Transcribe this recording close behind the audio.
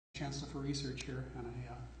Chancellor for Research here, and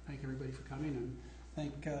I thank everybody for coming, and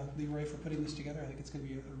thank Leroy for putting this together. I think it's going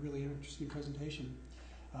to be a really interesting presentation.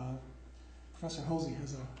 Professor Halsey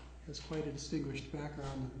has quite a distinguished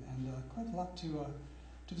background and quite a lot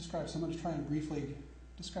to describe. So I'm going to try and briefly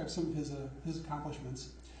describe some of his accomplishments.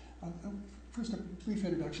 First, a brief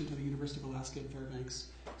introduction to the University of Alaska at Fairbanks.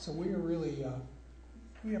 So we are really,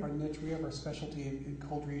 we have our niche, we have our specialty in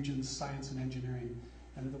cold regions, science and engineering.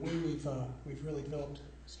 And the way we've really developed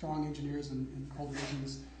strong engineers in cold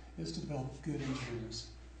regions is to develop good engineers.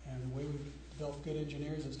 And the way we develop good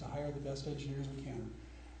engineers is to hire the best engineers we can.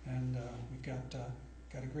 And we've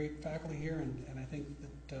got a great faculty here, and I think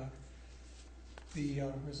that the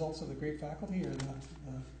results of the great faculty are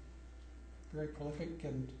the very prolific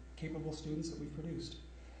and capable students that we've produced.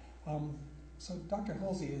 So Dr.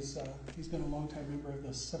 Halsey he's been a longtime member of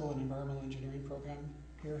the Civil and Environmental Engineering program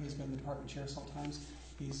here. He's been the department chair several times.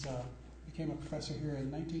 He's became a professor here in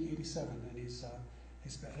 1987, and he's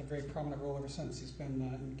had a very prominent role ever since. He's been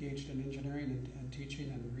engaged in engineering and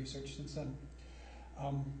teaching and research since then.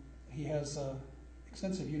 He has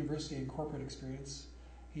extensive university and corporate experience.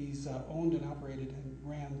 He's owned and operated and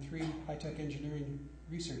ran 3 high-tech engineering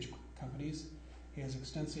research companies. He has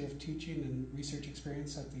extensive teaching and research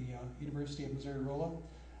experience at the University of Missouri-Rolla,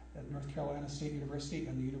 at North Carolina State University,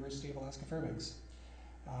 and the University of Alaska Fairbanks.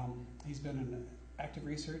 He's been in active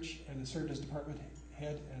research and has served as department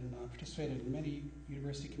head and participated in many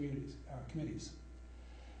university committees.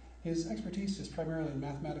 His expertise is primarily in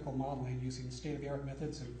mathematical modeling using state-of-the-art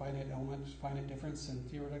methods in finite element, finite difference, and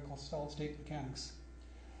theoretical solid-state mechanics.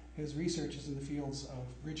 His research is in the fields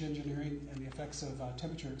of bridge engineering and the effects of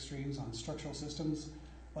temperature extremes on structural systems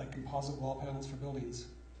like composite wall panels for buildings.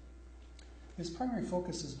 His primary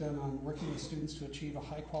focus has been on working with students to achieve a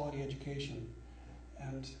high-quality education,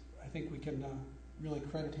 and I think we can really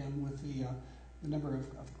credit him with the number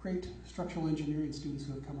of great structural engineering students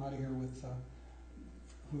who have come out of here with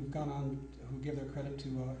who've gone on, who give their credit to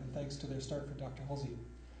and thanks to their start for Dr. Halsey.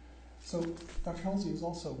 So Dr. Halsey has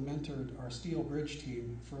also mentored our steel bridge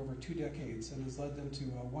team for over 2 decades and has led them to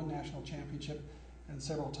 1 national championship and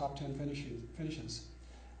several top 10 finishes.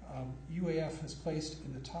 UAF has placed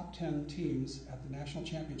in the top 10 teams at the national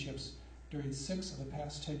championships during 6 of the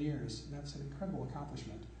past 10 years, and that's an incredible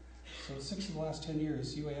accomplishment. So 6 of the last 10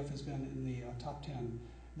 years, UAF has been in the top 10, and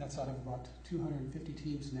that's out of about 250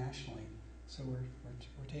 teams nationally. So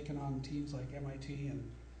we're taking on teams like MIT and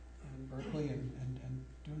Berkeley and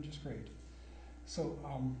doing just great. So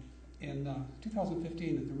in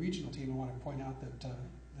 2015 at the regional team, I want to point out that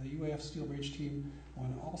the UAF Steel Bridge team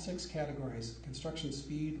won all 6 categories: construction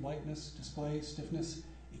speed, lightness, display, stiffness,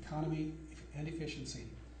 economy, and efficiency,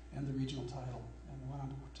 and the regional title. And went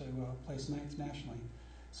on to place 9th nationally.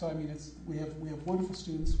 So I mean, we have wonderful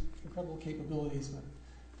students, incredible capabilities, but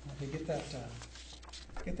they get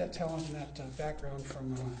that talent and that background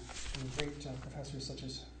from great professors such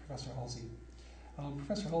as Professor Halsey.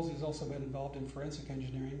 Professor Halsey has also been involved in forensic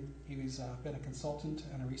engineering. He's been a consultant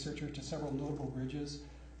and a researcher to several notable bridges,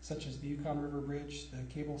 such as the Yukon River Bridge, the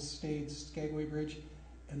cable-stayed Skagway Bridge,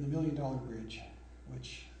 and the $1 Million Bridge,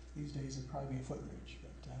 which these days would probably be a footbridge.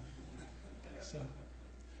 But,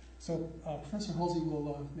 so Professor Halsey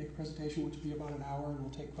will make a presentation, which will be about an hour, and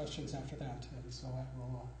we'll take questions after that. And so I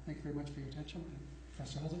will thank you very much for your attention.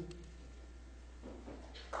 Professor Halsey.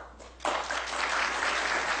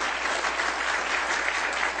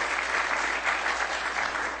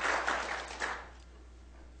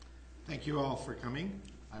 Thank you all for coming.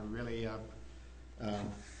 I really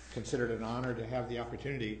consider it an honor to have the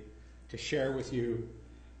opportunity to share with you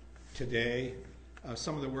today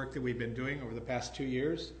some of the work that we've been doing over the past 2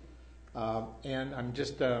 years. And I'm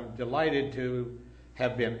just delighted to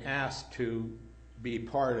have been asked to be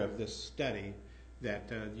part of this study that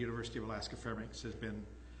the University of Alaska Fairbanks has been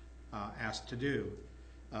asked to do.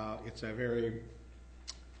 It's a very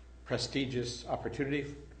prestigious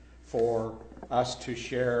opportunity for us to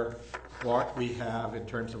share what we have in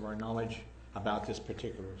terms of our knowledge about this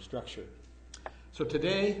particular structure. So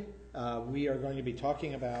today we are going to be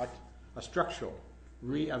talking about a structural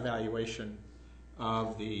reevaluation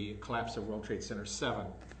of the collapse of World Trade Center 7.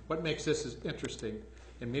 What makes this interesting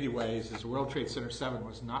in many ways is World Trade Center 7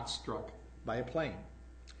 was not struck by a plane.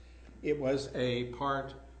 It was a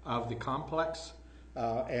part of the complex,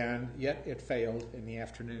 and yet it failed in the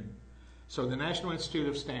afternoon. So the National Institute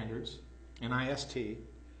of Standards, NIST,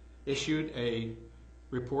 issued a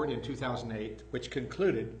report in 2008 which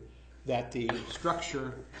concluded that the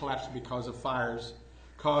structure collapsed because of fires,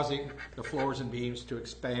 causing the floors and beams to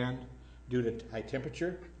expand due to high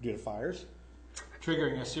temperature, due to fires,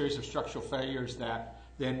 triggering a series of structural failures that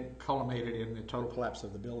then culminated in the total collapse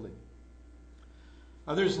of the building.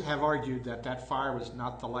 Others have argued that that fire was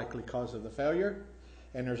not the likely cause of the failure,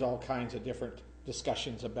 and there's all kinds of different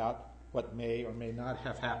discussions about what may or may not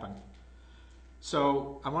have happened.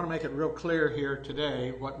 So I want to make it real clear here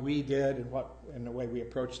today what we did and the way we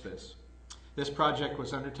approached this. This project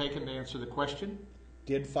was undertaken to answer the question,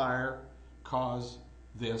 did fire cause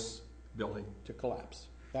this building to collapse?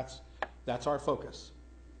 That's our focus.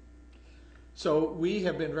 So we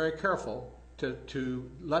have been very careful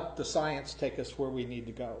to let the science take us where we need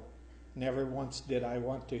to go. Never once did I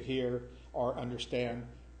want to hear or understand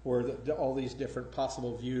where all these different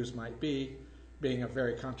possible views might be, being a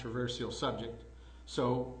very controversial subject.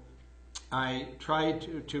 So I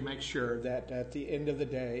tried to make sure that at the end of the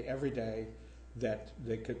day, every day, that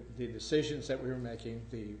the decisions that we were making,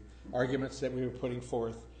 the arguments that we were putting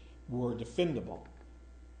forth were defendable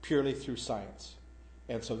purely through science.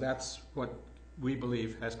 And so that's what we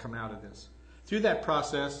believe has come out of this. Through that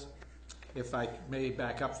process, if I may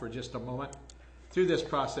back up for just a moment, through this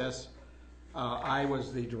process, I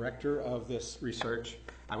was the director of this research.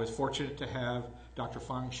 I was fortunate to have Dr.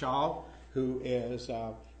 Fang Shao, who is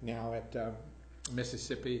now at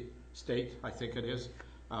Mississippi State, I think it is,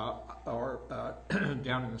 or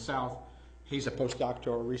down in the South. He's a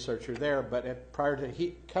postdoctoral researcher there, but prior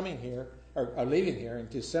to coming here, or leaving here in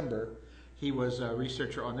December, he was a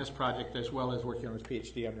researcher on this project as well as working on his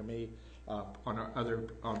PhD under me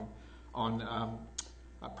on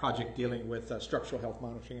a project dealing with structural health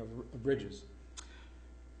monitoring of bridges.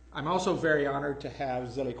 I'm also very honored to have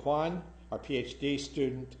Zilli Kwan, our PhD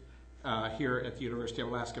student here at the University of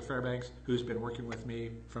Alaska Fairbanks, who's been working with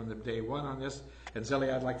me from the day one on this. And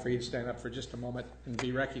Zilli, I'd like for you to stand up for just a moment and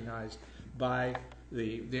be recognized by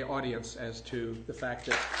the audience as to the fact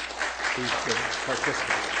that he's been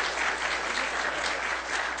participating.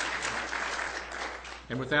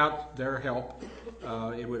 And without their help,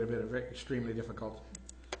 it would have been extremely difficult.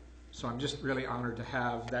 So I'm just really honored to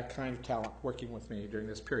have that kind of talent working with me during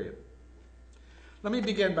this period. Let me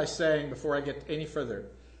begin by saying, before I get any further,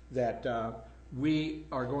 that we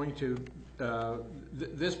are going to,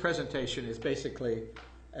 this presentation is basically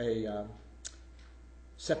a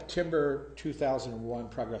September 2001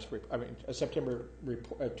 progress report, a September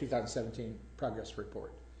 2017 progress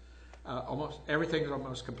report. Almost everything is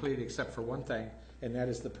almost complete except for one thing, and that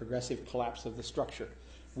is the progressive collapse of the structure.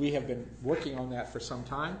 We have been working on that for some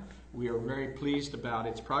time. We are very pleased about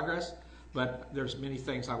its progress, but there's many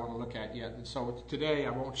things I want to look at yet. And so today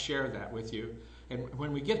I won't share that with you. And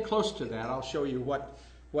when we get close to that, I'll show you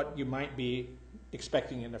what you might be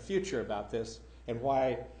expecting in the future about this and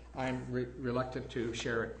why I'm reluctant to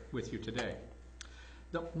share it with you today.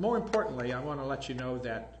 More importantly, I want to let you know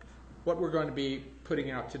that what we're going to be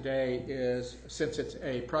putting out today is, since it's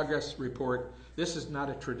a progress report, this is not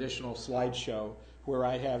a traditional slideshow where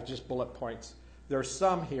I have just bullet points. There's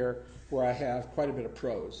some here where I have quite a bit of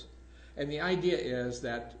prose. And the idea is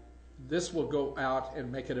that this will go out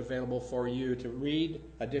and make it available for you to read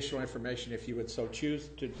additional information if you would so choose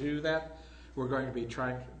to do that. We're going to be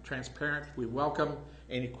transparent. We welcome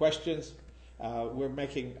any questions. We're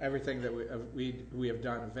making everything that we have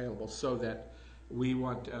done available so that we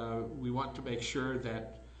want to make sure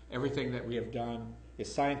that everything that we have done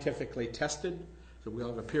is scientifically tested. So we'll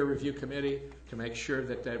have a peer review committee to make sure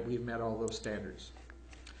that we've met all those standards.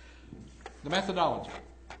 The methodology.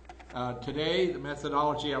 Today, the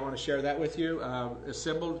methodology, I want to share that with you.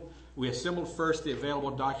 We assembled first the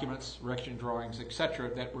available documents, direction drawings,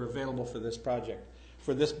 etc. that were available for this project,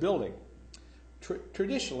 for this building.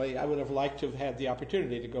 Traditionally, I would have liked to have had the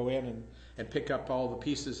opportunity to go in and pick up all the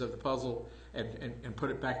pieces of the puzzle and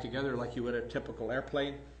put it back together like you would a typical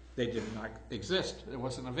airplane. They did not exist. It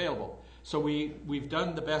wasn't available. So we've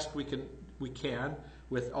done the best we can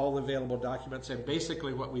with all the available documents, and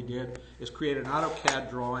basically what we did is create an AutoCAD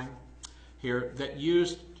drawing here that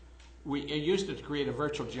we used it to create a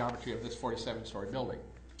virtual geometry of this 47-story building.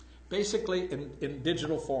 Basically, in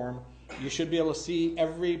digital form, you should be able to see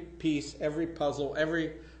every piece, every puzzle,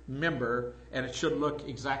 every member, and it should look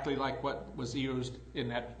exactly like what was used in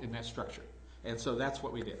that structure. And so that's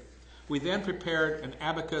what we did. We then prepared an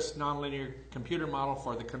abacus nonlinear computer model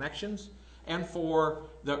for the connections and for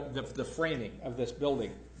the framing of this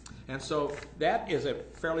building. And so that is a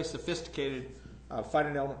fairly sophisticated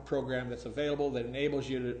finite element program that's available that enables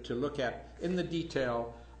you to look at in the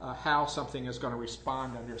detail how something is going to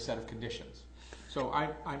respond under a set of conditions. So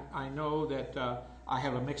I know that I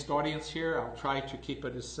have a mixed audience here. I'll try to keep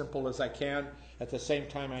it as simple as I can. At the same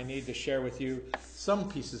time, I need to share with you some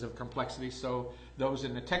pieces of complexity so those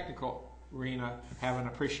in the technical arena have an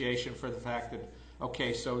appreciation for the fact that,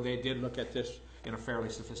 okay, so they did look at this in a fairly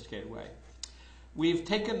sophisticated way. We've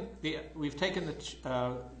taken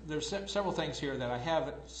there's several things here that I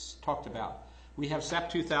haven't talked about. We have SAP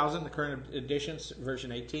 2000, the current editions,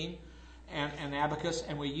 version 18, and Abacus,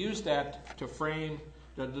 and we use that to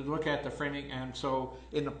look at the framing. And so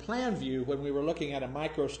in the plan view, when we were looking at a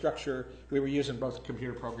microstructure, we were using both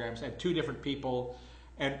computer programs and two different people,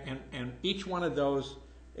 and each one of those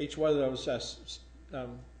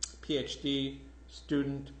PhD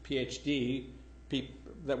student PhD people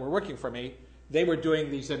that were working for me, they were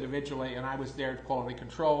doing these individually, and I was there to quality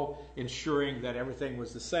control, ensuring that everything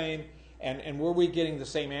was the same. And were we getting the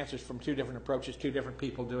same answers from two different approaches, two different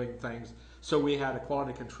people doing things? So we had a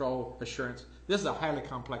quality control assurance. This is a highly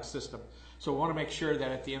complex system. So we want to make sure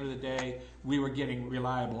that at the end of the day, we were getting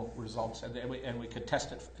reliable results, and we could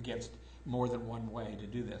test it against more than one way to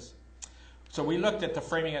do this. So we looked at the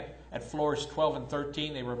framing at floors 12 and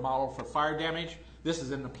 13. They were modeled for fire damage. This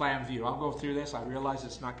is in the plan view. I'll go through this. I realize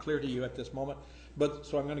it's not clear to you at this moment.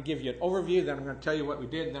 So I'm going to give you an overview, then I'm going to tell you what we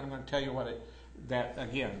did, and then I'm going to tell you that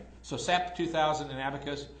again. So SAP 2000 and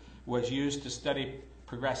Abacus was used to study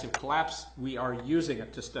progressive collapse. We are using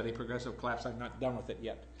it to study progressive collapse. I'm not done with it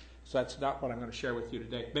yet. So that's not what I'm going to share with you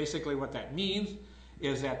today. Basically what that means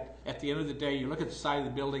is that at the end of the day, you look at the side of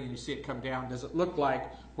the building and you see it come down. Does it look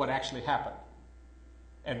like what actually happened?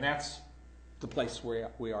 And that's the place where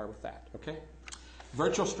we are with that, okay?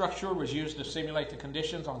 Virtual structure was used to simulate the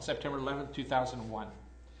conditions on September 11, 2001.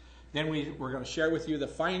 Then we're going to share with you the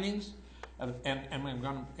findings,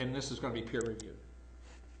 and this is going to be peer reviewed.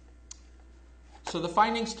 So the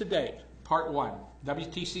findings to date, part 1,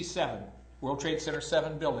 WTC7, World Trade Center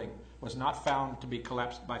 7 building, was not found to be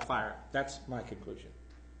collapsed by fire. That's my conclusion.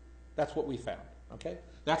 That's what we found, okay?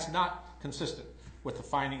 That's not consistent with the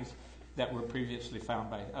findings that were previously found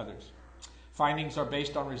by others. Findings are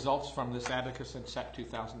based on results from this Abacus and SAP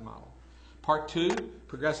 2000 model. Part 2,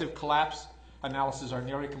 progressive collapse analyses are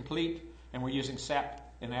nearly complete, and we're using SAP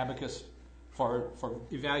and Abacus for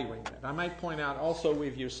evaluating that. I might point out also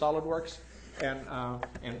we've used SolidWorks and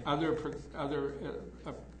other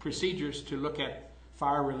procedures to look at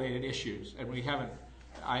fire-related issues, and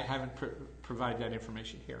I haven't provided that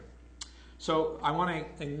information here. So I want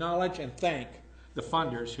to acknowledge and thank the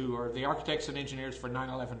funders, who are the architects and engineers for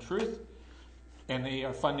 9/11 Truth, and they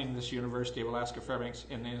are funding this University of Alaska Fairbanks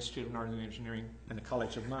and the Institute of Northern Engineering and the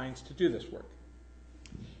College of Mines to do this work.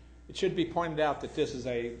 It should be pointed out that this is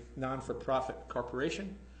a non-for-profit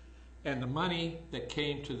corporation, and the money that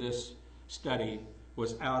came to this study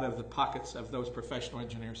was out of the pockets of those professional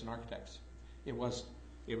engineers and architects. It was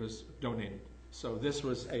donated. So this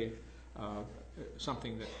was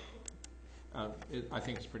something that I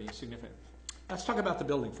think is pretty significant. Let's talk about the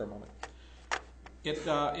building for a moment. We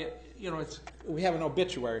have an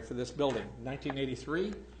obituary for this building.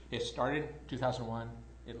 1983, it started. 2001,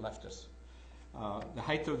 it left us. The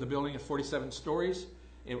height of the building is 47 stories,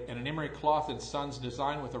 and an emery cloth and Sons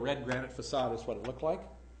design with a red granite facade is what it looked like.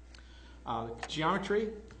 The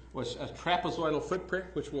geometry was a trapezoidal footprint,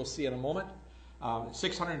 which we'll see in a moment.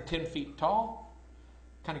 610 feet tall.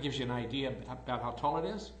 Kind of gives you an idea about how tall it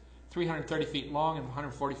is. 330 feet long and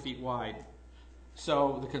 140 feet wide.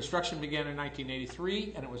 So the construction began in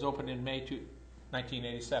 1983, and it was opened in May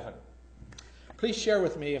 1987. Please share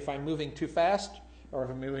with me if I'm moving too fast or if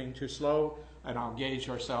I'm moving too slow, and I'll gauge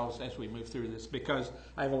ourselves as we move through this, because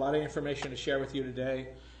I have a lot of information to share with you today,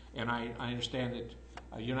 and I understand that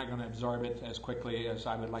you're not going to absorb it as quickly as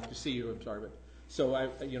I would like to see you absorb it.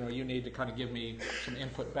 So you need to kind of give me some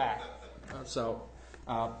input back.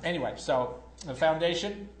 Anyway, so the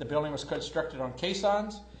foundation, the building was constructed on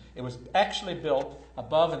caissons. It was actually built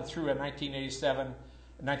above and through a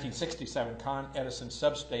 1967 Con Edison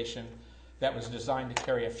substation that was designed to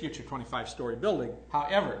carry a future 25-story building.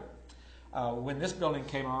 However, when this building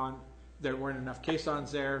came on, there weren't enough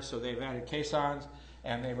caissons there, so they've added caissons,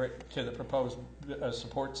 and they were to the proposed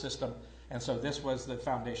support system, and so this was the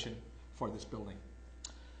foundation for this building.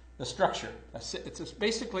 The structure,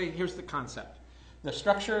 basically, here's the concept. The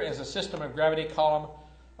structure is a system of gravity column,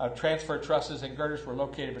 transfer trusses and girders were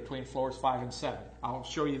located between floors 5 and 7. I'll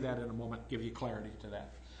show you that in a moment, give you clarity to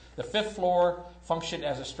that. The 5th floor functioned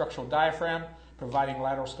as a structural diaphragm, providing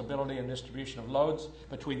lateral stability and distribution of loads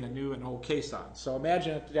between the new and old caissons. So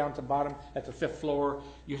imagine down at the bottom at the 5th floor,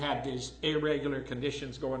 you had these irregular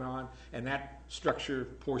conditions going on, and that structure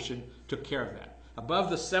portion took care of that. Above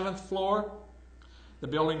the 7th floor, the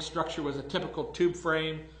building structure was a typical tube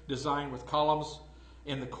frame designed with columns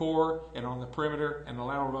in the core and on the perimeter, and the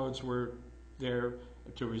lateral loads were there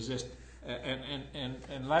to resist,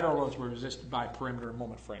 and lateral loads were resisted by perimeter and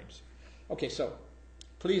moment frames. Okay, so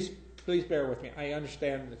please bear with me. I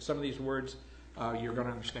understand that some of these words You're going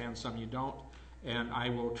to understand, some you don't. And I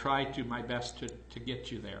will try to my best to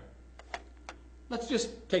get you there. Let's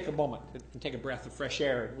just take a moment and take a breath of fresh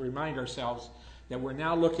air and remind ourselves that we're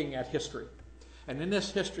now looking at history. And in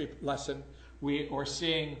this history lesson, we are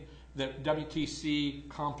seeing the WTC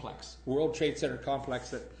complex, World Trade Center complex,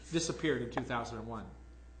 that disappeared in 2001.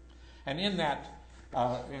 And in that,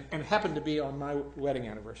 and it happened to be on my wedding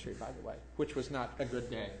anniversary, by the way, which was not a good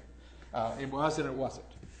day. It was and it wasn't.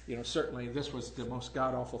 You know, certainly this was the most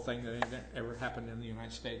god-awful thing that ever happened in the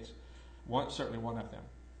United States. Certainly one of them.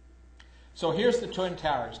 So here's the Twin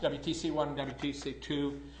Towers, WTC1 and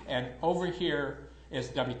WTC2, and over here is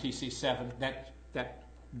WTC7, that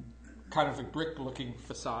kind of a brick-looking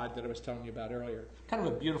facade that I was telling you about earlier. Kind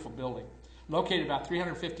of a beautiful building. Located about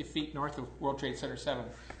 350 feet north of World Trade Center 7.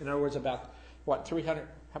 In other words, about, what, 300,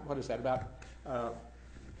 what is that, about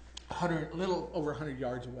 100, little over 100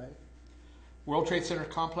 yards away. World Trade Center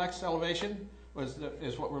complex elevation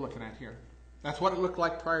is what we're looking at here. That's what it looked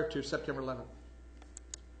like prior to September 11th.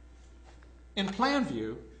 In plan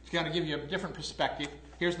view, to kind of give you a different perspective,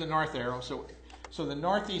 here's the north arrow. So the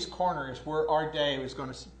northeast corner is where our day is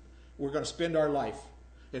going to, we're going to spend our life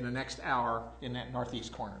in the next hour in that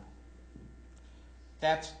northeast corner.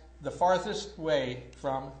 That's the farthest way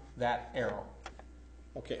from that arrow,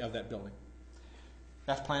 okay, of that building.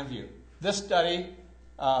 That's plan view. This study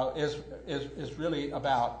is really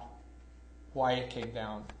about why it came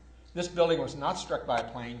down. This building was not struck by a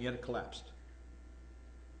plane, yet it collapsed.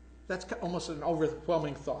 That's almost an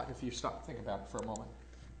overwhelming thought if you stop to think about it for a moment.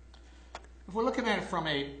 If we're looking at it from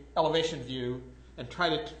an elevation view and try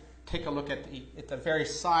to take a look at the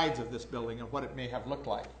various sides of this building and what it may have looked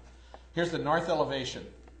like. Here's the north elevation.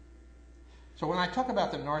 So when I talk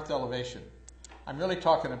about the north elevation, I'm really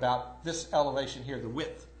talking about this elevation here, the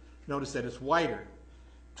width. Notice that it's wider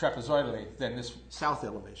trapezoidally than this south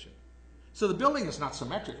elevation. So the building is not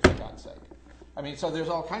symmetric, for God's sake. I mean, so there's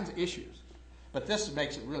all kinds of issues. But this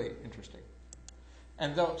makes it really interesting.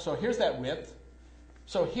 And so here's that width.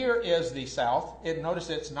 So here is the south. Notice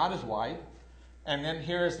it's not as wide. And then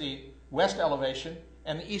here is the west elevation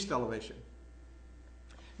and the east elevation.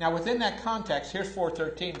 Now within that context, here's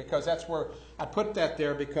 413 because that's where I put that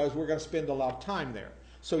there because we're going to spend a lot of time there.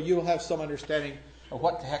 So you'll have some understanding of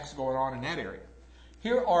what the heck's going on in that area.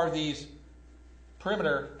 Here are these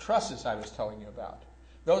perimeter trusses I was telling you about.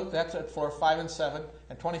 That's at floor 5 and 7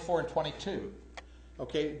 and 24 and 22.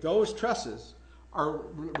 Okay, those trusses are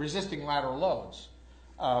resisting lateral loads.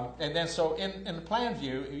 And then so in the plan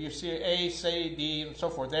view, you see A, C, D, and so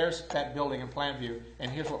forth. There's that building in plan view, and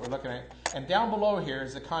here's what we're looking at. And down below here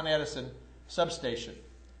is the Con Edison substation,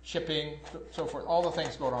 shipping, so forth, all the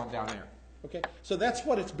things going on down there. Okay, so that's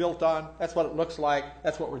what it's built on. That's what it looks like.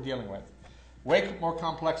 That's what we're dealing with. Way more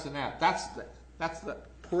complex than that. That's the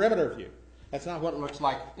perimeter view. That's not what it looks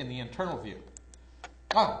like in the internal view.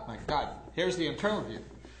 Oh my God, here's the internal view.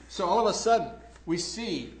 So all of a sudden, we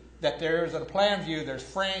see that there's a plan view, there's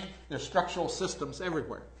frame, there's structural systems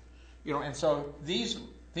everywhere. You know, and so these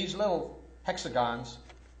little hexagons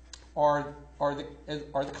are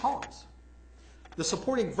the columns. The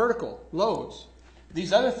supporting vertical loads.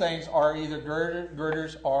 These other things are either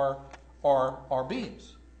girders or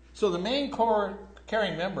beams. So the main core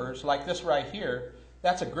carrying members, like this right here,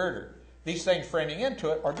 that's a girder. These things framing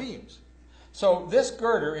into it are beams. So this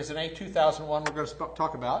girder is an A2001 we're going to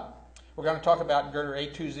talk about. We're going to talk about girder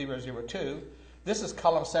A2002. This is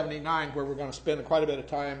column 79, where we're going to spend quite a bit of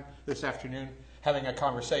time this afternoon having a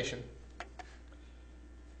conversation.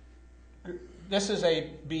 This is a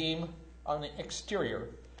beam on the exterior,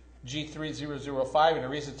 G3005, and the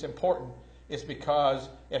reason it's important is because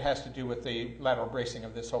it has to do with the lateral bracing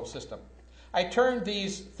of this whole system. I turned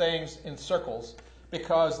these things in circles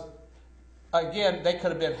because, again, they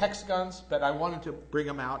could have been hexagons, but I wanted to bring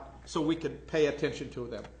them out so we could pay attention to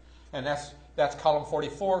them. And that's column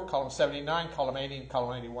 44, column 79, column 80, and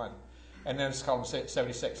column 81. And then it's column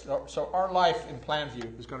 76. So our life in plan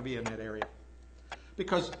view is going to be in that area.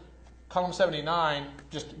 Because column 79,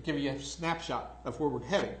 just to give you a snapshot of where we're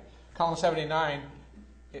heading, column 79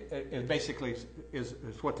 it basically is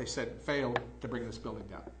what they said failed to bring this building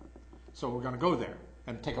down. So we're going to go there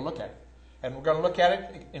and take a look at it. And we're going to look at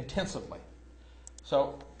it intensively.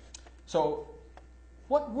 So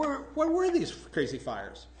what were these crazy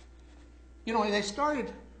fires? You know, they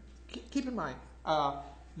started, keep in mind,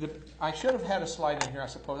 I should have had a slide in here, I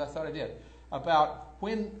suppose. I thought I did. About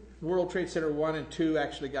when World Trade Center 1 and 2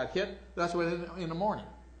 actually got hit. That's when in the morning.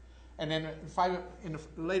 And then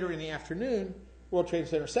later in the afternoon, World Trade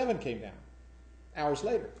Center 7 came down, hours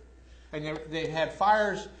later. And they had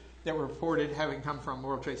fires that were reported having come from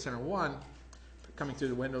World Trade Center 1, coming through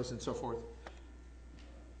the windows and so forth.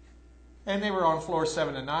 And they were on floors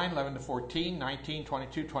 7 to 9, 11 to 14, 19,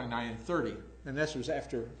 22, 29, and 30. And this is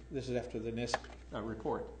after the NIST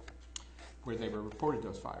report, where they were reported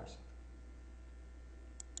those fires.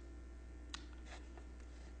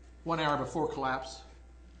 1 hour before collapse,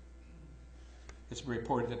 it's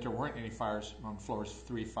reported that there weren't any fires on floors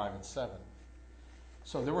 3, 5, and 7.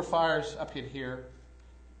 So there were fires up in here.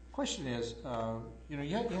 Question is, you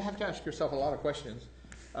have to ask yourself a lot of questions,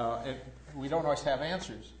 and we don't always have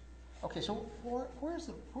answers. Okay, so where's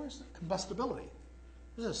the combustibility?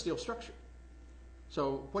 This is a steel structure.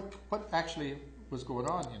 So what actually was going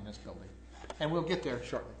on in this building? And we'll get there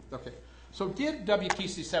shortly. Okay. So did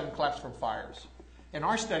WTC7 collapse from fires? And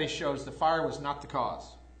our study shows the fire was not the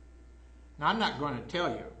cause. Now, I'm not going to tell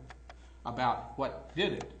you about what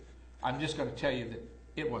did it. I'm just going to tell you that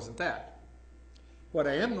it wasn't that. What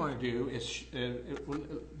I am going to do is,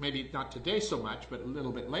 maybe not today so much, but a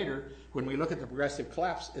little bit later, when we look at the progressive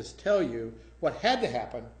collapse, is tell you what had to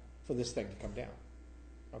happen for this thing to come down.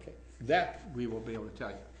 Okay, that we will be able to tell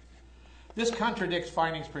you. This contradicts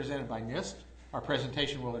findings presented by NIST. Our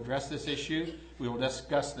presentation will address this issue. We will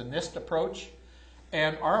discuss the NIST approach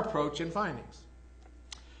and our approach and findings.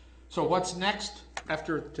 So what's next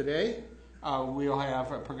after today? We'll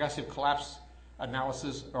have a progressive collapse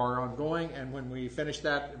analysis are ongoing, and when we finish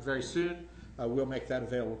that very soon, we'll make that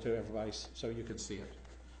available to everybody so you can see it.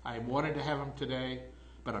 I wanted to have them today,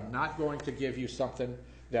 but I'm not going to give you something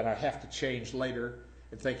that I have to change later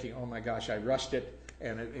and thinking, oh my gosh, I rushed it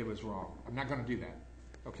and it was wrong. I'm not going to do that.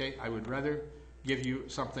 Okay? I would rather give you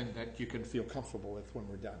something that you can feel comfortable with when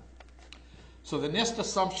we're done. So the NIST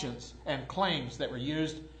assumptions and claims that were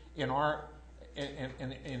used in our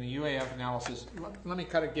in the UAF analysis, let me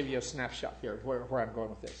kind of give you a snapshot here where I'm going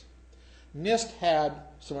with this. NIST had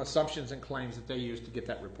some assumptions and claims that they used to get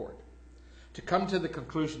that report, to come to the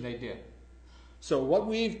conclusion they did. So what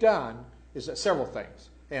we've done is several things,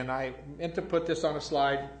 and I meant to put this on a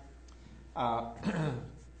slide.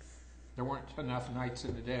 There weren't enough nights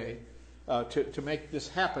in the day to make this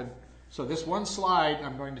happen. So this one slide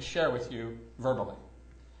I'm going to share with you verbally.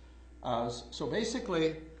 So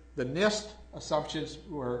basically, the NIST assumptions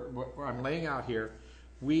were what I'm laying out here.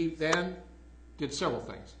 We then did several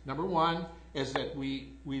things. Number one is that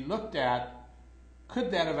we looked at,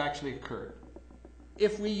 could that have actually occurred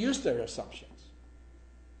if we used their assumptions?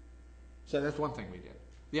 So that's one thing we did.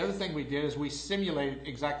 The other thing we did is we simulated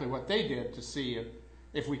exactly what they did to see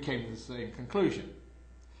if we came to the same conclusion.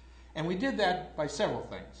 And we did that by several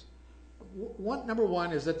things. Number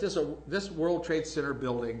one is that this World Trade Center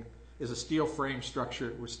building is a steel frame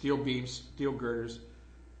structure with steel beams, steel girders.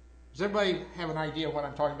 Does everybody have an idea what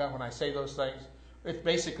I'm talking about when I say those things? It's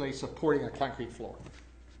basically supporting a concrete floor.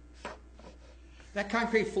 That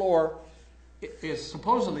concrete floor is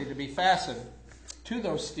supposedly to be fastened to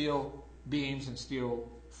those steel beams and steel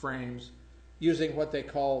frames using what they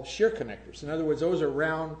call shear connectors. In other words, those are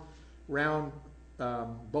round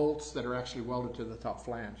bolts that are actually welded to the top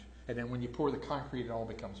flange. And then when you pour the concrete, it all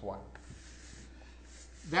becomes one.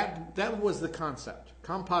 That was the concept,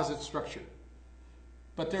 composite structure.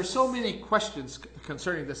 But there's so many questions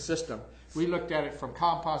concerning this system. We looked at it from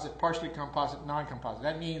composite, partially composite, non-composite.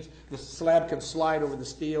 That means the slab can slide over the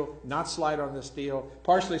steel, not slide on the steel,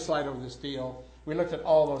 partially slide over the steel. We looked at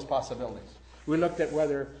all those possibilities. We looked at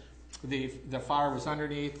whether the fire was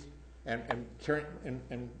underneath and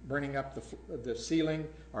burning up the ceiling,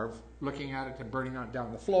 or looking at it and burning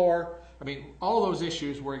down the floor. I mean, all those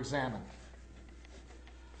issues were examined.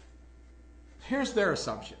 Here's their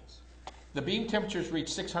assumptions. The beam temperatures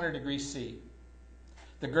reach 600 degrees C.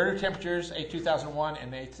 The girder temperatures, A2001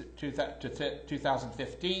 and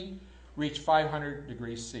A2015, reach 500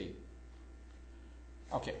 degrees C.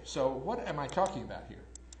 Okay, so what am I talking about here?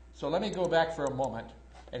 So let me go back for a moment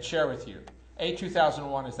and share with you.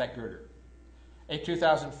 A2001 is that girder.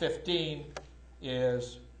 A2015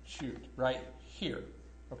 is, right here.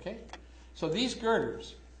 Okay? So these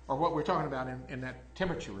girders are what we're talking about in that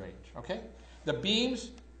temperature range. Okay? The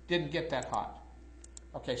beams didn't get that hot.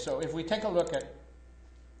 Okay, so if we take a look at,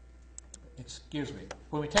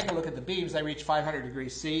 when we take a look at the beams, they reach 500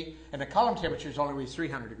 degrees C, and the column temperatures only reach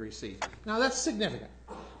 300 degrees C. Now that's significant,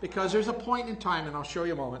 because there's a point in time, and I'll show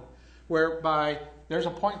you a moment, whereby there's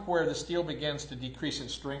a point where the steel begins to decrease in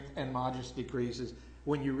strength and modulus decreases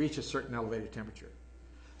when you reach a certain elevated temperature.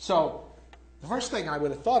 So the first thing I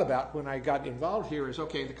would have thought about when I got involved here is,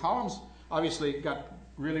 okay, the columns obviously got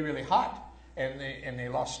really, really hot, and they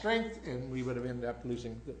lost strength, and we would have ended up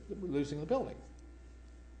losing the building.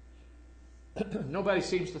 Nobody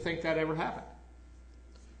seems to think that ever happened.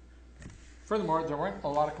 Furthermore, there weren't a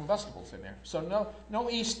lot of combustibles in there. So no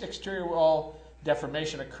east exterior wall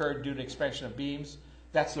deformation occurred due to expansion of beams.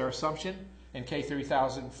 That's their assumption. In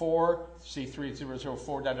K3004,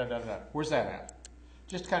 C3004, da da da da. Where's that at?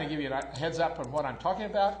 Just to kind of give you a heads up on what I'm talking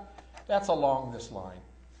about, that's along this line.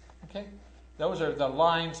 Okay? Those are the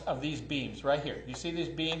lines of these beams right here. You see these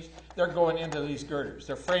beams? They're going into these girders.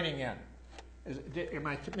 They're framing in. Am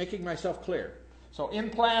I making myself clear? So in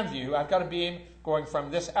plan view, I've got a beam going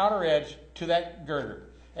from this outer edge to that girder.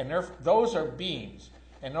 And those are beams.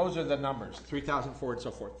 And those are the numbers, 3004 and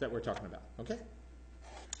so forth, that we're talking about. Okay?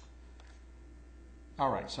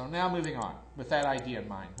 All right, so now moving on with that idea in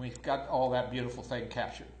mind. We've got all that beautiful thing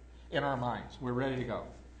captured in our minds. We're ready to go.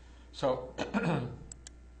 So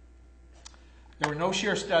there were no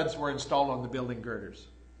shear studs were installed on the building girders.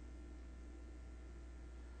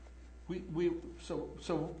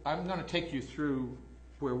 So I'm going to take you through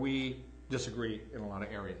where we disagree in a lot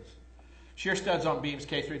of areas. Shear studs on beams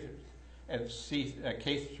K3 and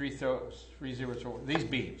K330. These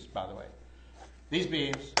beams, by the way, these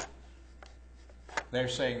beams, they're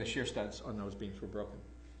saying the shear studs on those beams were broken.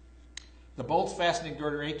 The bolts fastening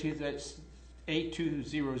girder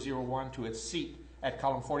A2001 to its seat at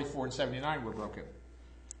column 44 and 79 were broken.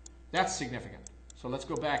 That's significant. So let's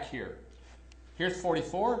go back here. Here's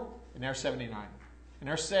 44 and there's 79. And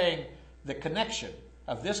they're saying the connection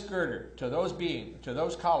of this girder to those beams, to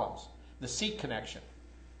those columns, the seat connection,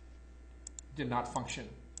 did not function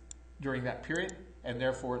during that period and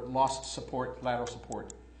therefore lost support, lateral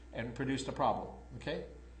support, and produced a problem. Okay?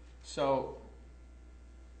 So,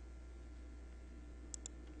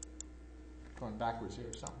 going backwards here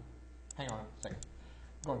or something. Hang on a second.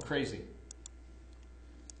 I'm going crazy.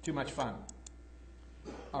 Too much fun.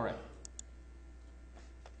 All right.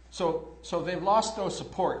 So they've lost those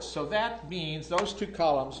supports. So that means those two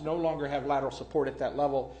columns no longer have lateral support at that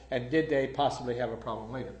level, and did they possibly have a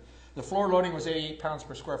problem later? The floor loading was 88 pounds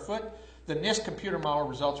per square foot. The NIST computer model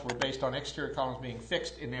results were based on exterior columns being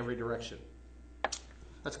fixed in every direction.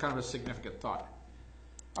 That's kind of a significant thought.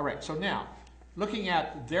 All right, so now, looking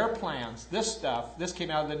at their plans, this stuff, this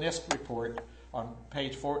came out of the NIST report on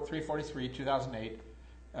page 343, 2008.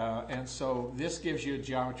 And so this gives you a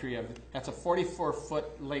geometry of, that's a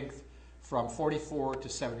 44-foot length from 44 to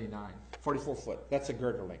 79. 44 foot, that's a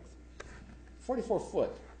girder length. 44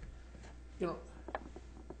 foot, you know,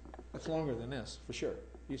 that's longer than this, for sure.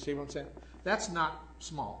 You see what I'm saying? That's not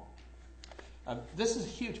small. This is a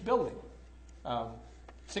huge building,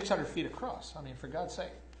 600 feet across. I mean, for God's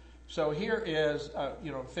sake. So here is,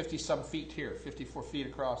 50-some feet here, 54 feet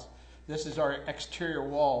across. This is our exterior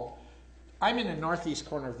wall. I'm in the northeast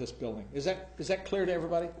corner of this building. Is that clear to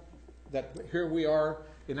everybody? That here we are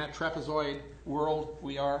in that trapezoid world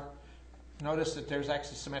we are. Notice that there's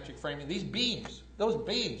actually symmetric framing. These beams, those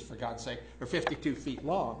beams, for God's sake, are 52 feet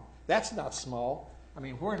long. That's not small. I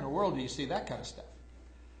mean, where in the world do you see that kind of stuff?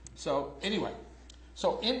 So anyway,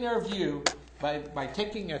 so in their view, by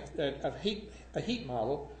taking a heat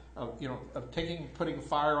model of putting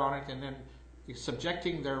fire on it and then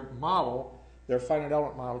subjecting their model, their finite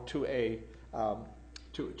element model, to a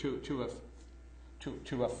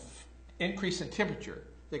increase in temperature,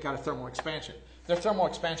 they got a thermal expansion. Their thermal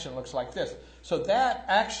expansion looks like this. So that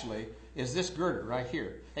actually is this girder right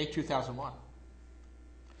here, A2001.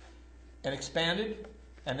 It expanded,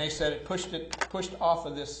 and they said it pushed off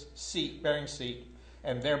of this seat, bearing seat,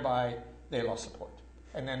 and thereby they lost support.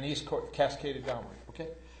 And then these cascaded downward. Okay,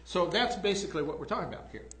 so that's basically what we're talking about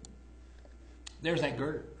here. There's that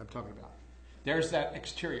girder I'm talking about. There's that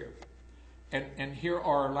exterior, and here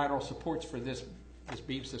are lateral supports for this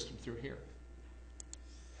beam system through here.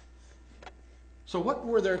 So what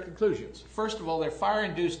were their conclusions? First of all, their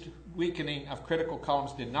fire-induced weakening of critical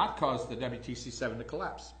columns did not cause the WTC7 to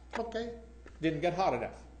collapse. Okay, didn't get hot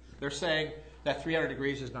enough. They're saying that 300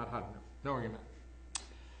 degrees is not hot enough. No argument.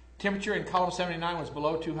 Temperature in column 79 was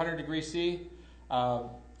below 200 degrees C. I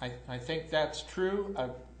think that's true. I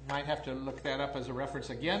might have to look that up as a reference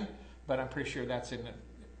again, but I'm pretty sure that's in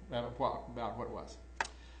about what it was.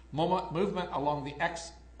 Movement along the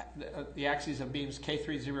axes of beams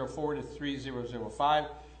K304 to 3005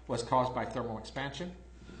 was caused by thermal expansion.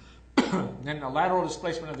 Then the lateral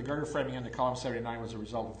displacement of the girder framing into column 79 was a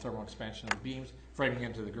result of thermal expansion of the beams framing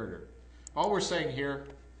into the girder. All we're saying here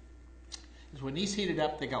is when these heated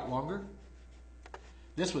up, they got longer.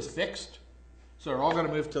 This was fixed, so they're all going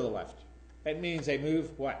to move to the left. That means they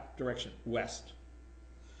move what direction? West.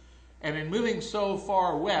 And in moving so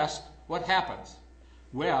far west, what happens?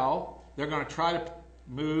 Well, they're going to try to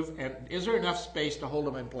move, and is there enough space to hold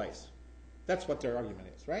them in place? That's what their argument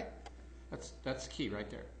is, right? That's key right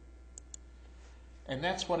there. And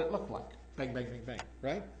that's what it looked like. Bang, bang, bang, bang,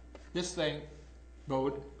 right? This thing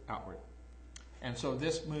bowed outward. And so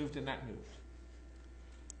this moved and that moved.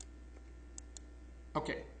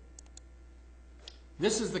 Okay.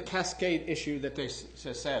 This is the cascade issue that they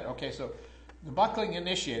said. Okay, so the buckling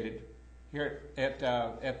initiated here at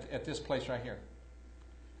this place right here,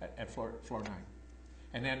 at floor 9.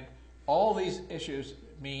 And then all these issues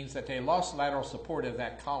means that they lost lateral support of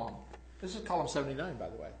that column. This is column 79, by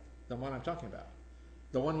the way, the one I'm talking about,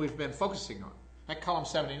 the one we've been focusing on. That column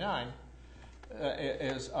 79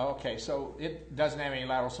 is, okay, so it doesn't have any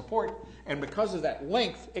lateral support, and because of that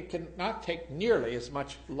length, it cannot take nearly as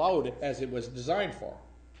much load as it was designed for.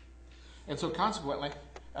 And so consequently,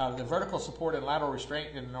 the vertical support and lateral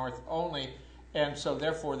restraint in the north only, and so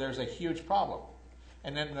therefore there's a huge problem.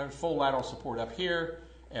 And then there's full lateral support up here,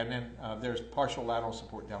 and then there's partial lateral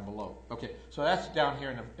support down below. Okay, so that's down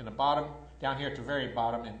here in the bottom, down here at the very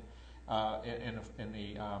bottom in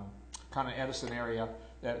the kind of Edison area.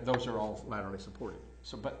 Those are all laterally supported.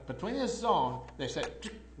 So, but between this zone, they said,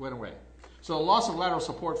 went away. So the loss of lateral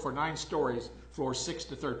support for 9 stories, floors 6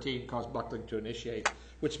 to 13, caused buckling to initiate,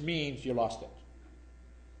 which means you lost it.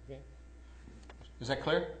 Okay? Is that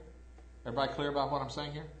clear? Everybody clear about what I'm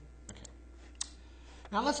saying here? Okay.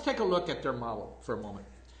 Now let's take a look at their model for a moment.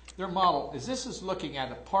 Their model is, this is looking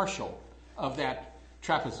at a partial of that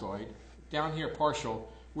trapezoid. Down here,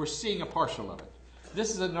 partial. We're seeing a partial of it.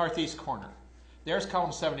 This is the northeast corner. There's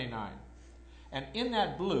column 79. And in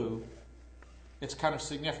that blue, it's kind of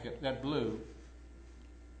significant. That blue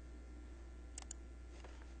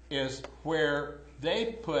is where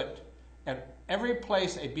they put, at every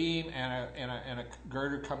place a beam and a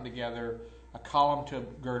girder come together, a column to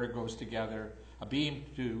girder goes together, a beam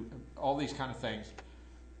to all these kind of things.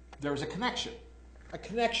 There's a connection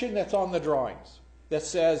that's on the drawings that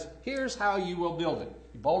says, here's how you will build it.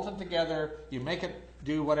 You bolt it together, you make it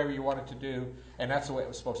do whatever you want it to do, and that's the way it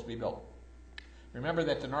was supposed to be built. Remember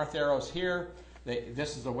that the north arrow is here.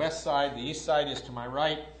 This is the west side. The east side is to my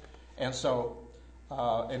right. And so,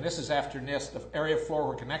 and this is after NIST, the area of floor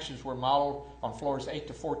where connections were modeled on floors 8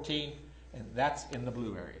 to 14, and that's in the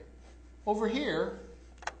blue area. Over here,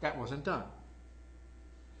 that wasn't done.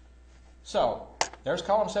 So, there's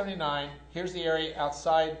column 79. Here's the area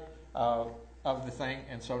outside of the thing.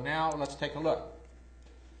 And so now let's take a look.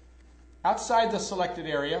 Outside the selected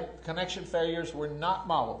area, connection failures were not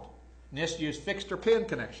modeled. NIST used fixed or pin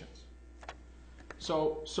connections.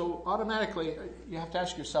 So automatically, you have to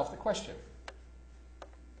ask yourself the question,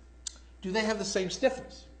 do they have the same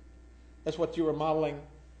stiffness as what you were modeling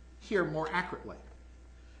here more accurately?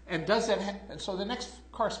 And does that and so the next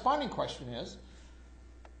corresponding question is,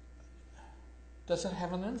 does it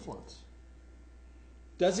have an influence?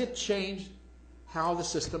 Does it change how the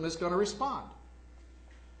system is going to respond?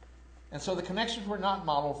 And so the connections were not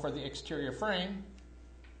modeled for the exterior frame,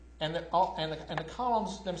 and the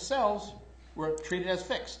columns themselves were treated as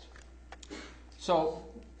fixed. So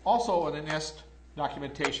also in the NIST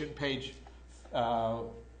documentation, page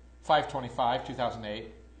 525,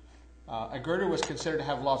 2008, a girder was considered to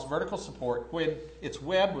have lost vertical support when its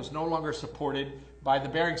web was no longer supported by the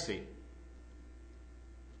bearing seat.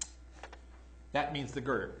 That means the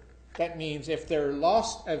girder. That means if they're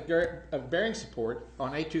loss of bearing support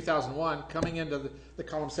on A2001 coming into the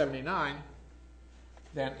column 79,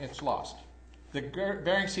 then it's lost. The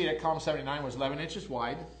bearing seat at column 79 was 11 inches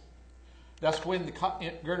wide. Thus, when the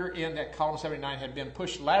girder end at column 79 had been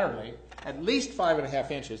pushed laterally at least 5.5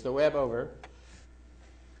 inches, the web over,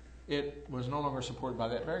 it was no longer supported by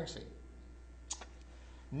that bearing seat.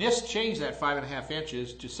 NIST changed that 5.5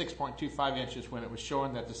 inches to 6.25 inches when it was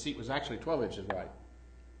shown that the seat was actually 12 inches wide.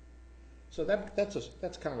 So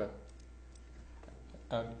that's kind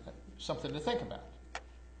of something to think about.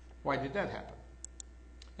 Why did that happen?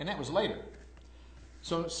 And that was later.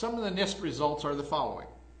 So some of the NIST results are the following.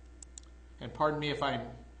 And pardon me if I'm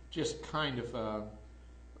just kind of,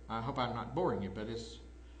 I hope I'm not boring you, but it's,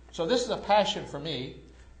 so this is a passion for me.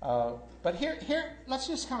 But here, let's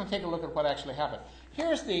just kind of take a look at what actually happened.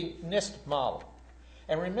 Here's the NIST model.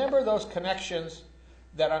 And remember those connections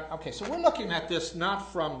that are, okay, so we're looking at this not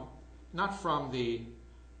from the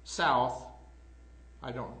south,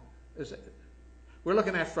 we're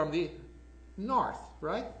looking at from the north,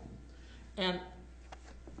 right? And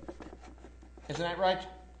isn't that right,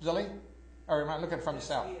 Zilly? Or am I looking from the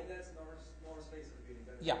south? Yeah, that's north face of the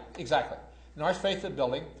building. Yeah, exactly. North face of the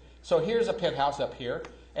building. So here's a penthouse up here,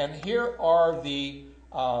 and here are the,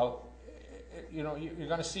 you're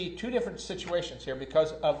going to see two different situations here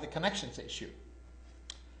because of the connections issue.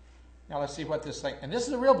 Now let's see what this thing, and this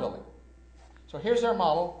is a real building. So here's our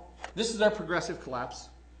model. This is our progressive collapse,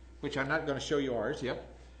 which I'm not going to show you ours yet.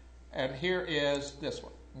 And here is this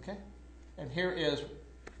one, okay? And here is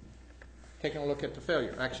taking a look at the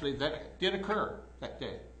failure. Actually, that did occur that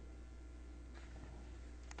day.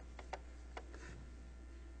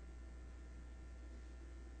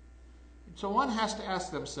 So one has to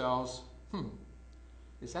ask themselves,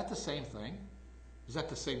 is that the same thing? Is that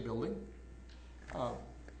the same building?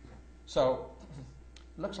 So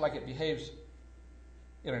it looks like it behaves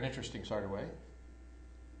in an interesting sort of way.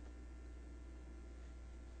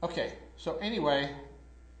 Okay, so anyway,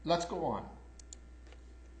 let's go on.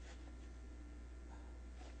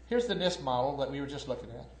 Here's the NIST model that we were just looking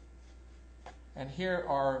at. And here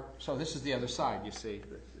are, so this is the other side, you see,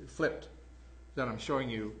 flipped. Then I'm showing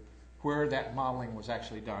you where that modeling was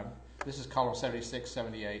actually done. This is column 76,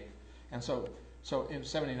 78. And so in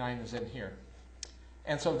 79 is in here.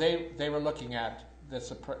 And so they were looking at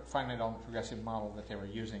this finite element progressive model that they were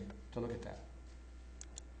using to look at that.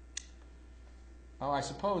 Well, I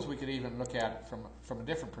suppose we could even look at it from a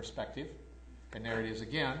different perspective. And there it is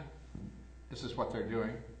again. This is what they're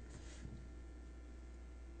doing.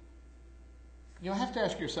 You have to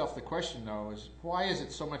ask yourself the question, though, is why is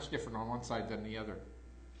it so much different on one side than the other?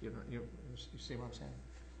 You see what I'm saying?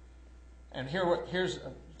 And here's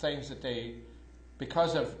things that they,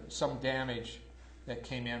 because of some damage that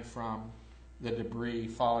came in from the debris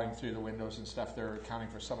falling through the windows and stuff, they're accounting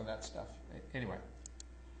for some of that stuff. Anyway.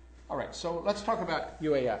 All right, so let's talk about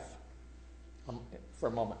UAF for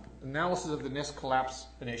a moment. Analysis of the NIST collapse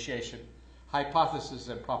initiation, hypothesis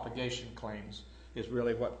and propagation claims is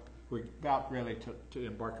really what we're about really to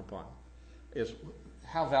embark upon. Is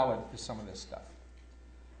how valid is some of this stuff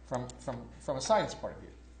from a science point of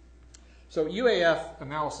view. So UAF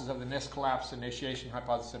analysis of the NIST collapse initiation,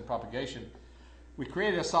 hypothesis and propagation. We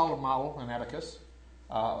created a solid model, an abacus,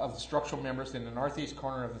 of the structural members in the northeast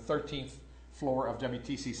corner of the 13th floor of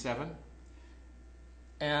WTC7,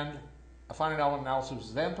 and a finite element analysis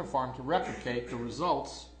was then performed to replicate the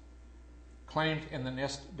results claimed in the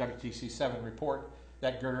NIST WTC7 report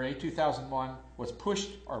that girder A2001 was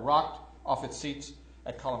pushed or rocked off its seats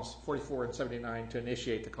at columns 44 and 79 to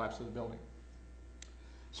initiate the collapse of the building.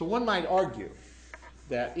 So one might argue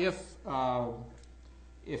that if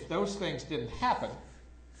those things didn't happen,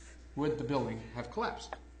 would the building have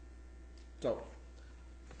collapsed? So,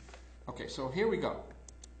 okay, so here we go.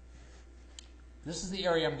 This is the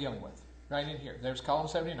area I'm dealing with, right in here. There's column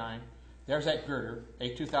 79. There's that girder,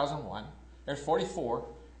 A2001. There's 44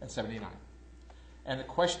 and 79. And the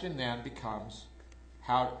question then becomes,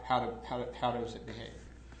 how does it behave?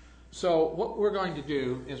 So what we're going to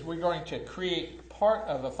do is we're going to create part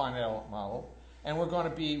of a finite element model, and we're going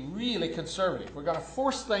to be really conservative. We're going to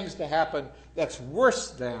force things to happen that's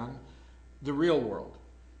worse than the real world,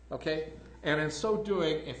 okay? And in so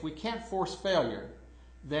doing, if we can't force failure,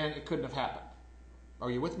 then it couldn't have happened. Are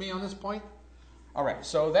you with me on this point? All right,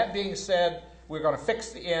 so that being said, we're going to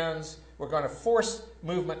fix the ends. We're going to force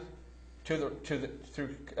movement through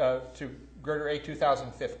girder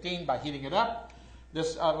A2015 by heating it up.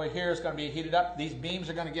 This over here is going to be heated up. These beams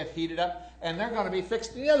are going to get heated up, and they're going to be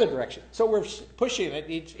fixed in the other direction. So we're pushing it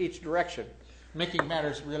each direction, making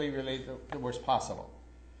matters really, really the worst possible.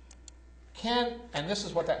 And this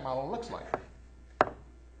is what that model looks like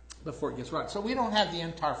before it gets run. So we don't have the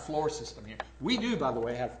entire floor system here. We do, by the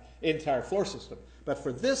way, have entire floor system. But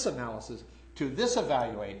for this analysis, to this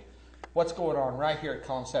evaluate what's going on right here at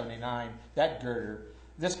column 79, that girder,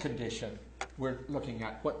 this condition, we're looking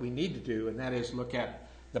at what we need to do, and that is look at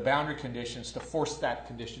the boundary conditions to force that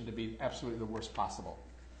condition to be absolutely the worst possible.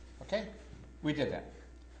 Okay? We did that.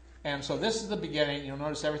 And so this is the beginning. You'll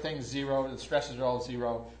notice everything's zero. The stresses are all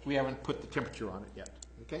zero. We haven't put the temperature on it yet.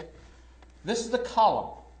 Okay? This is the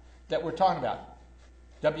column that we're talking about.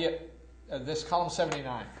 This column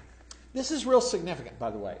 79. This is real significant,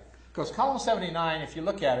 by the way, because column 79, if you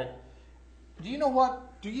look at it, do you know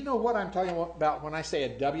what I'm talking about when I say a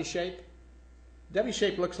W shape? W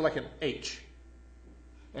shape looks like an H.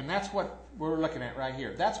 And that's what we're looking at right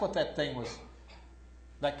here. That's what that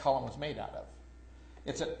column was made out of.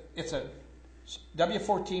 It's a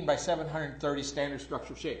W14 by 730 standard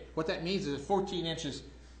structural shape. What that means is it's 14 inches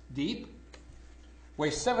deep,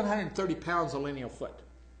 weighs 730 pounds a lineal foot.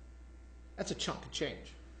 That's a chunk of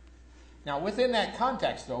change. Now, within that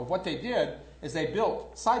context, though, what they did is they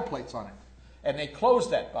built side plates on it, and they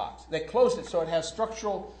closed that box. They closed it so it has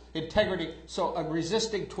structural integrity, so a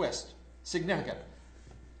resisting twist, significant.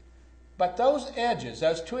 But those edges,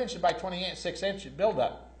 those 2 inches by 26 inch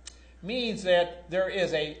buildup, means that there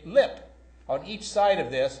is a lip on each side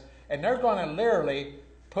of this, and they're going to literally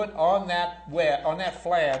put on that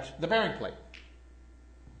flange the bearing plate.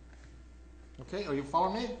 Okay, are you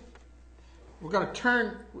following me? We're going to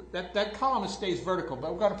turn, that column stays vertical,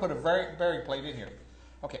 but we're going to put a bearing plate in here.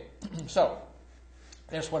 Okay, so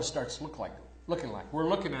there's what it starts looking like. We're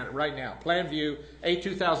looking at it right now. Plan view,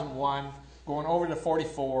 A2001, going over to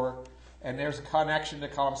 44, and there's a connection to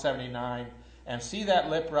column 79. And see that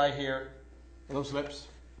lip right here? Those lips?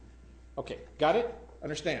 Okay, got it?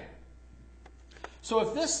 Understand? So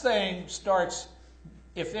if this thing starts,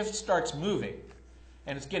 if it starts moving,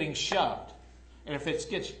 and it's getting shoved, and if it's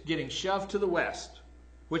getting shoved to the west,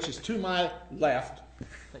 which is to my left,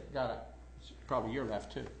 got it? It's probably your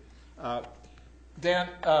left too. Then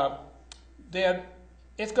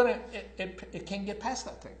it's gonna it can't get past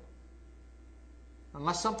that thing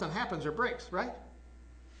unless something happens or breaks, right?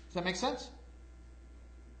 Does that make sense?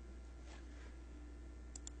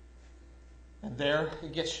 And there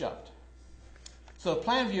it gets shoved. So the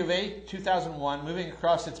plan view of A2001 moving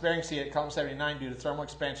across its bearing seat at column 79 due to thermal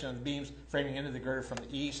expansion of the beams framing into the girder from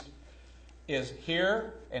the east is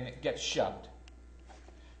here, and it gets shoved.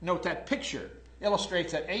 Note that picture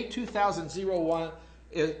illustrates that A2001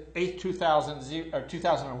 is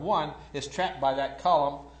A2001 is trapped by that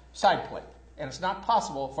column side plate, and it's not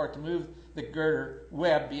possible for it to move the girder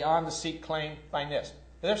web beyond the seat claimed by NIST.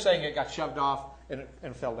 They're saying it got shoved off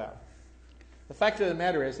and fell down. The fact of the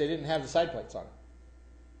matter is they didn't have the side plates on it.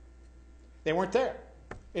 They weren't there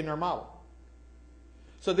in their model.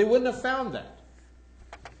 So they wouldn't have found that.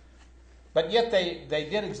 But yet they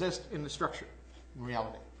did exist in the structure, in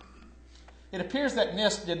reality. It appears that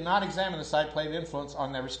NIST did not examine the side plate influence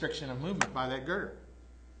on the restriction of movement by that girder.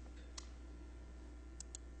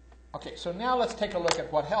 Okay, so now let's take a look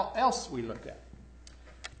at what else we looked at.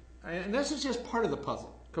 And this is just part of the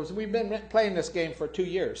puzzle, because we've been playing this game for 2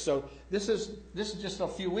 years. So this is just a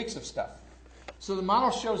few weeks of stuff. So the model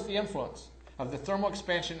shows the influence of the thermal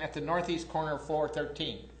expansion at the northeast corner of floor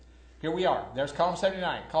 13. Here we are. There's column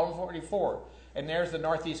 79, column 44, and there's the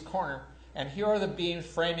northeast corner. And here are the beams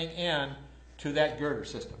framing in to that girder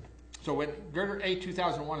system. So when girder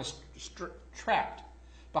A2001 is trapped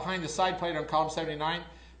behind the side plate on column 79,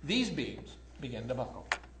 these beams begin to buckle.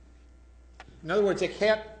 In other words, they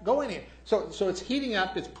can't go anywhere. So it's heating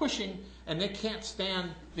up, it's pushing, and they can't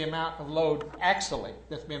stand the amount of load axially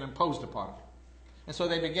that's been imposed upon them. And so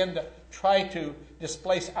they begin to try to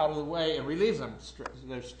displace out of the way and relieve them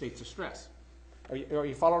their states of stress. Are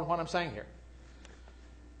you following what I'm saying here?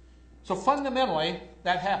 So fundamentally,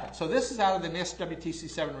 that happens. So this is out of the NIST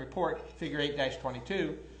WTC7 report, figure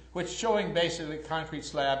 8-22, which is showing basically concrete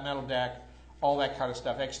slab, metal deck, all that kind of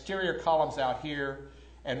stuff. Exterior columns out here,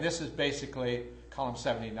 and this is basically column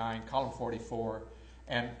 79, column 44,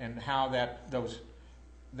 and how that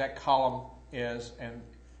column is, and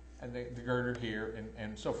the girder here,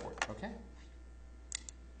 and so forth, okay?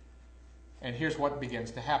 And here's what begins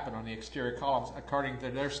to happen on the exterior columns according to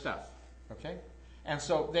their stuff, okay? And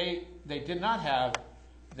so they did not have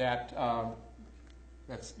that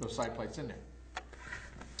those side plates in there.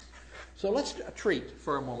 So let's treat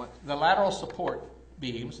for a moment the lateral support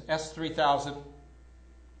beams, S3007,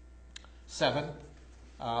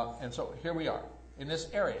 and so here we are in this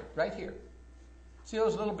area right here. See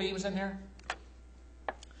those little beams in here?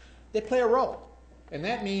 They play a role, and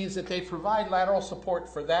that means that they provide lateral support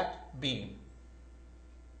for that beam.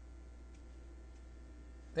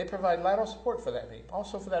 They provide lateral support for that beam,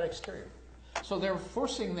 also for that exterior. So they're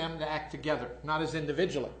forcing them to act together, not as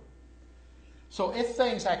individually. So if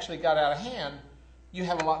things actually got out of hand, you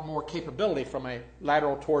have a lot more capability from a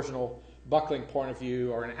lateral torsional buckling point of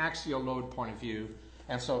view or an axial load point of view.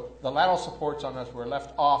 And so the lateral supports on us were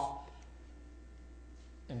left off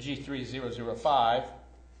in G3005,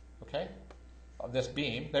 okay, of this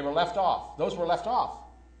beam. They were left off. Those were left off.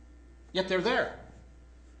 Yet they're there.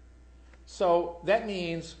 So that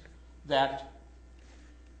means that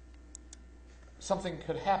something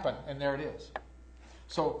could happen, and there it is.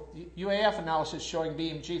 So UAF analysis showing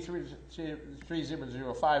beam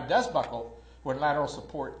G3005 does buckle when lateral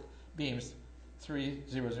support beams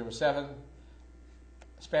 3007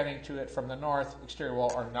 spanning to it from the north exterior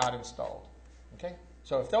wall are not installed. Okay?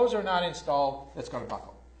 So if those are not installed, it's going to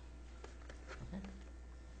buckle. Okay?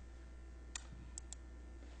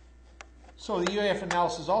 So the UAF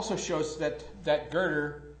analysis also shows that that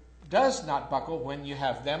girder does not buckle when you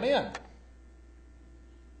have them in.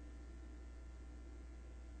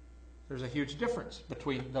 There's a huge difference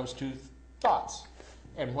between those two thoughts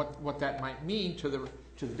and what that might mean to the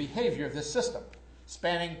behavior of this system,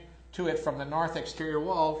 spanning to it from the north exterior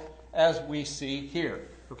wall as we see here.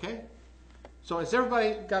 Okay? So as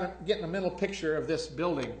everybody getting a mental picture of this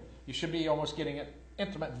building, you should be almost getting an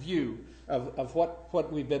intimate view of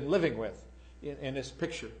what we've been living with in this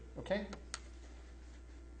picture. Okay?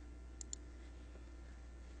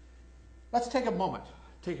 Let's take a moment,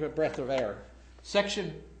 take a breath of air,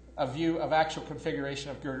 A view of actual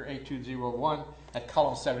configuration of girder A201 at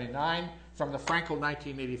column 79 from the Frankel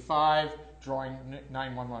 1985 drawing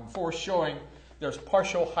 9114 showing there's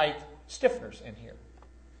partial height stiffeners in here.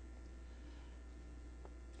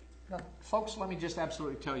 Now, folks, let me just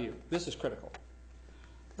absolutely tell you, this is critical.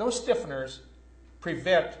 Those stiffeners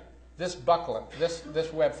prevent this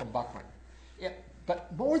web from buckling.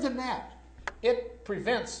 But more than that, it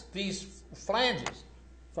prevents these flanges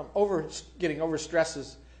from getting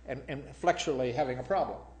overstresses and flexurally having a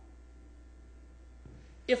problem.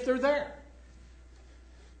 If they're there.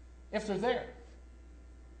 If they're there.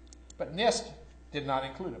 But NIST did not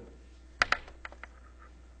include them.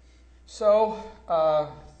 So,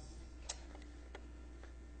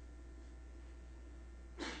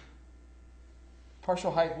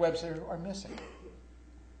 partial height webs are missing.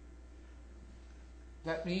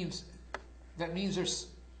 That means there's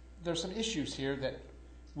some issues here that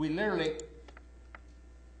we literally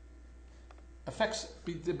affects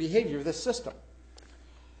the behavior of this system.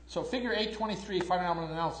 So figure 823, phenomenal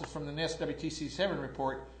analysis from the NIST WTC7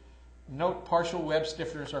 report, note partial web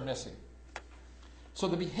stiffeners are missing. So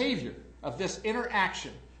the behavior of this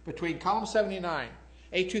interaction between column 79,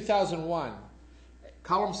 A2001,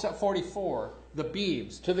 column 44, the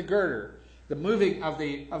beams to the girder, the moving of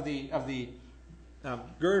the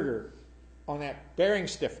girder on that bearing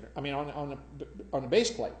stiffener, on the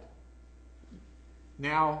base plate.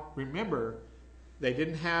 Now remember, they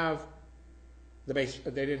didn't have the base.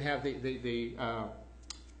 They didn't have the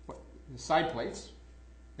side plates.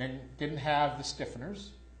 They didn't have the stiffeners,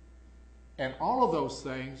 and all of those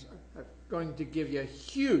things are going to give you a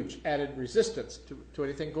huge added resistance to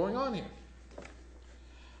anything going on here.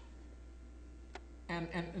 And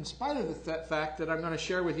in spite of the fact that I'm going to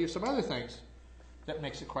share with you some other things that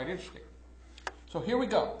makes it quite interesting. So here we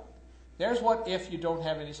go. There's what if you don't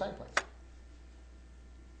have any side plates.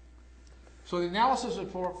 So the analysis was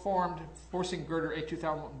performed forcing girder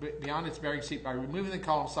A2000 beyond its bearing seat by removing the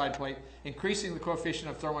column side plate, increasing the coefficient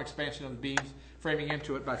of thermal expansion of the beams, framing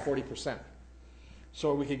into it by 40%.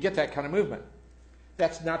 So we could get that kind of movement.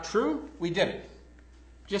 That's not true. We did it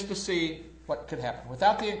just to see what could happen.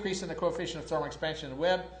 Without the increase in the coefficient of thermal expansion of the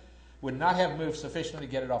web, would not have moved sufficiently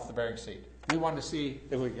to get it off the bearing seat. We wanted to see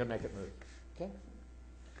if we could make it move. Okay?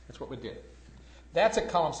 That's what we did. That's at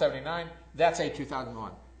column 79. That's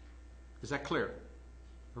A2001. Is that clear?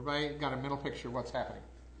 Everybody got a mental picture of what's happening?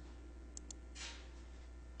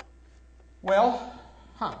 Well,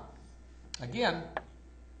 again,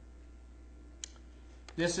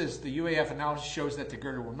 this is the UAF analysis shows that the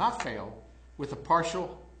girder will not fail with the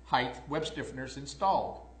partial height web stiffeners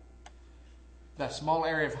installed. The small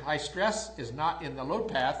area of high stress is not in the load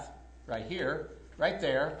path, right here, right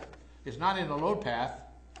there, is not in the load path.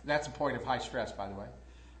 That's a point of high stress, by the way.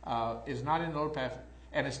 Is not in the load path,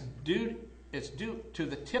 and it's due to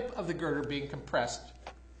the tip of the girder being compressed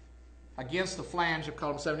against the flange of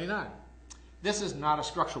column 79. This is not a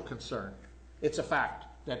structural concern. It's a fact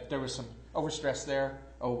that there was some overstress there.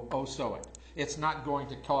 So it. It's not going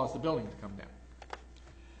to cause the building to come down.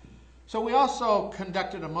 So we also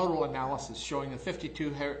conducted a modal analysis showing the 52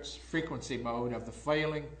 Hz frequency mode of the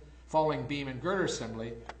falling beam and girder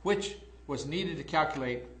assembly, which was needed to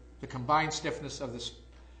calculate the combined stiffness of the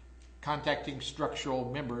contacting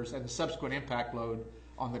structural members and the subsequent impact load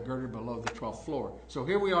on the girder below the 12th floor. So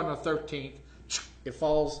here we are on the 13th. It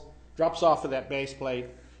falls, drops off of that base plate,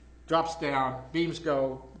 drops down, beams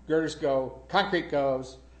go, girders go, concrete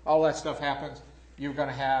goes, all that stuff happens. You're going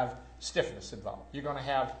to have stiffness involved. You're going to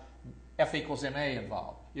have F equals MA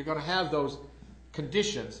involved. You're going to have those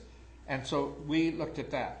conditions. And so we looked at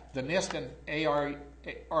that. The NIST and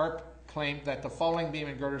ARP claimed that the falling beam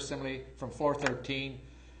and girder assembly from floor 13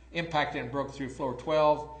 impacted and broke through floor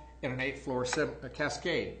 12 in an 8-floor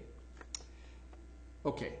cascade.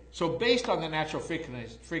 Okay, so based on the natural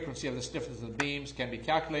frequency of the stiffness of the beams can be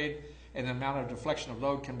calculated and the amount of deflection of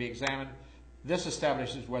load can be examined. This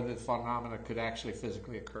establishes whether the phenomena could actually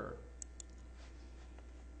physically occur.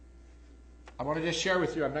 I want to just share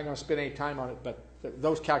with you, I'm not going to spend any time on it, but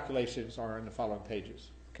those calculations are in the following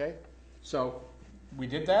pages. Okay? So we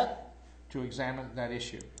did that to examine that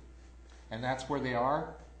issue. And that's where they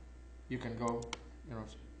are. You can go,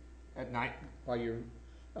 at night while you're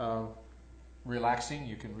relaxing,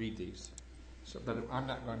 you can read these. So, but I'm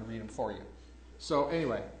not going to read them for you. So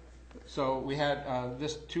anyway, so we had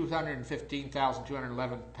this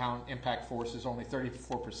 215,211 pound impact force is only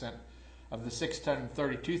 34% of the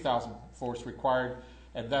 632,000 force required,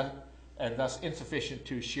 and thus insufficient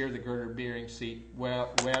to shear the girder bearing seat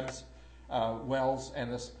wells,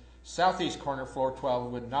 and the southeast corner floor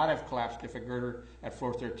 12 would not have collapsed if a girder at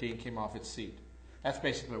floor 13 came off its seat. That's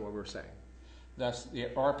basically what we're saying. Thus,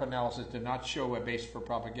 the ARP analysis did not show a base for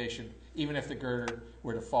propagation, even if the girder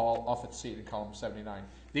were to fall off its seat in column 79.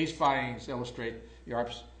 These findings illustrate the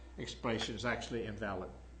ARP's explanation is actually invalid.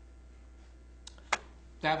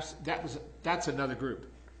 That's another group,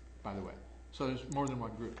 by the way. So there's more than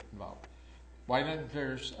one group involved.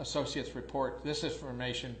 Weidenfelder's associates report this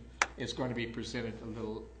information is going to be presented a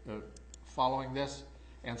little following this,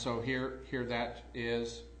 and so here that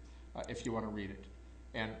is, if you want to read it.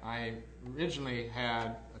 And I originally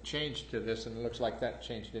had a change to this, and it looks like that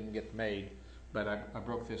change didn't get made, but I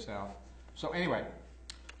broke this out. So anyway,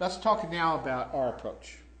 let's talk now about our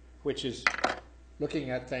approach, which is looking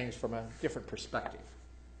at things from a different perspective.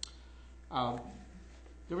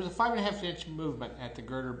 There was a 5.5-inch movement at the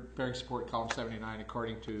girder bearing support column 79,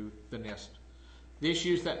 according to the NIST. The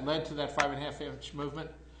issues that led to that 5.5-inch movement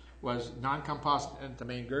was non-composite at the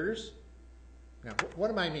main girders. Now,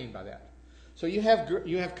 what do I mean by that? So you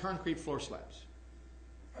have concrete floor slabs,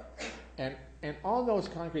 and on those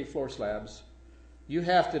concrete floor slabs, you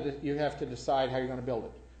have to decide how you're going to build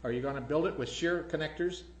it. Are you going to build it with shear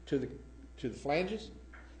connectors to the flanges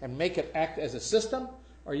and make it act as a system,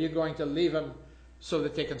 or are you going to leave them so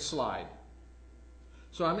that they can slide?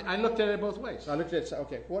 So I looked at it both ways. I looked at it and said,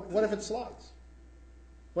 okay, what if it slides?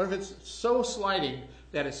 What if it's so sliding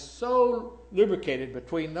that it's so lubricated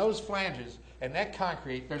between those flanges and that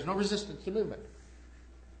concrete, there's no resistance to movement?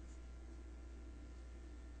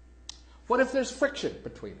 What if there's friction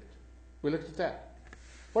between it? We looked at that.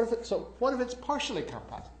 What if it's partially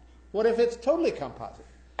composite? What if it's totally composite?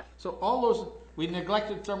 So all those, we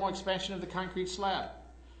neglected thermal expansion of the concrete slab,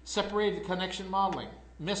 separated the connection modeling,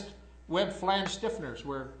 missed web flange stiffeners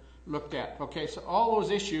were looked at. Okay, so all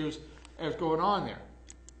those issues is going on there.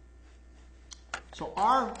 So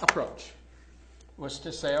our approach was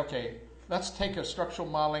to say, okay, let's take a structural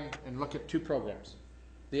modeling and look at two programs,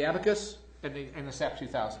 the Abacus and the SAP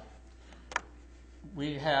 2000.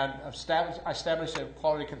 We had established a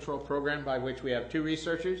quality control program by which we have two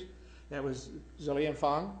researchers. That was Zili and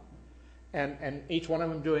Fang, and each one of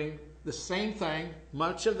them doing the same thing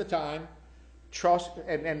much of the time,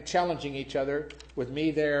 and challenging each other with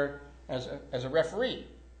me there as a referee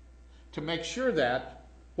to make sure that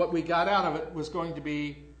what we got out of it was going to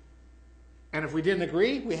be, and if we didn't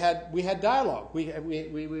agree, we had dialogue. We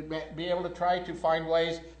would be able to try to find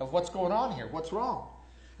ways of what's going on here, what's wrong,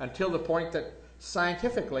 until the point that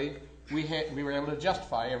scientifically we were able to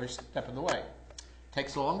justify every step of the way.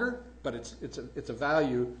 Takes longer, but it's a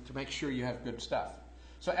value to make sure you have good stuff.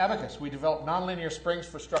 So Abacus, we developed nonlinear springs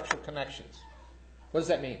for structural connections. What does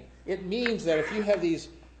that mean? It means that if you have these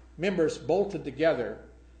members bolted together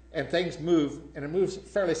and things move, and it moves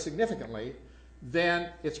fairly significantly, then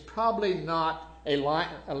it's probably not a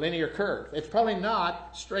linear curve. It's probably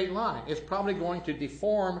not straight line. It's probably going to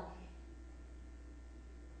deform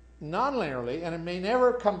non-linearly, and it may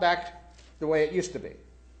never come back the way it used to be.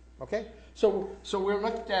 Okay? So we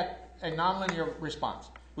looked at a nonlinear response.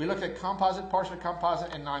 We looked at composite, partial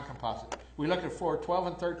composite, and non-composite. We looked at floor 12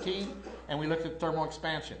 and 13, and we looked at thermal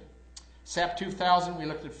expansion. SAP 2000, we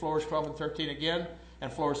looked at floors 12 and 13 again,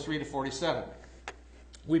 and floors 3 to 47.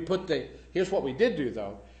 Here's what we did do,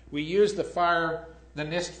 though. We used the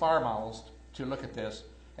NIST fire models to look at this,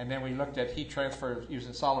 and then we looked at heat transfer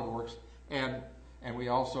using SolidWorks, and we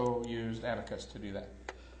also used Abacus to do that.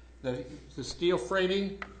 The steel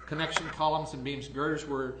framing, connection columns, and beams girders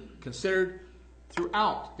were considered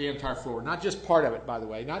throughout the entire floor, not just part of it, by the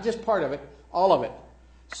way, not just part of it, all of it.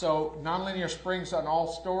 So nonlinear springs on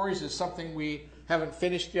all stories is something we haven't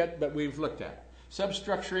finished yet, but we've looked at.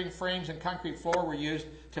 Substructuring frames and concrete floor were used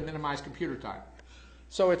to minimize computer time.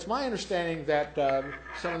 So it's my understanding that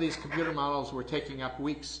some of these computer models were taking up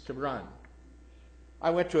weeks to run. I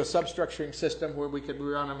went to a substructuring system where we could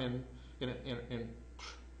run them in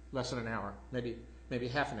less than an hour, maybe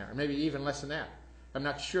half an hour, maybe even less than that. I'm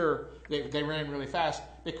not sure. They ran really fast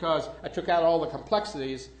because I took out all the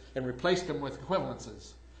complexities and replaced them with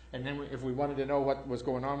equivalences. And then if we wanted to know what was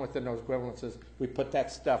going on within those equivalences, we put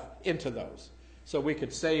that stuff into those. So we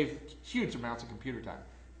could save huge amounts of computer time.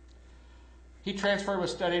 Heat transfer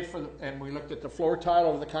was studied and we looked at the floor tile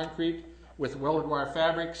over the concrete with welded wire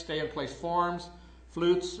fabric, stay-in-place forms,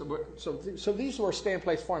 flutes. So these were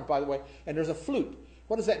stay-in-place forms, by the way. And there's a flute.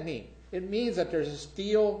 What does that mean? It means that there's a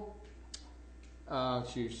steel. I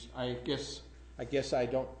guess I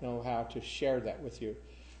don't know how to share that with you.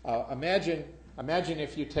 Imagine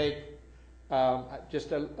if you take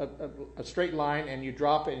just a straight line and you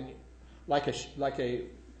drop it I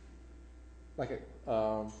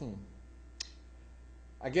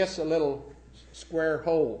guess a little square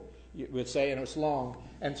hole, you would say, and it's long.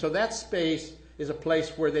 And so that space is a place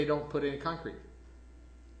where they don't put any concrete.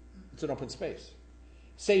 It's an open space.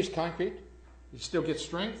 Saves concrete. You still get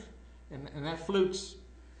strength, and that flutes.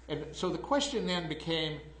 And so the question then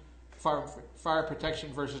became fire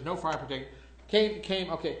protection versus no fire protection.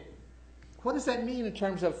 Okay, what does that mean in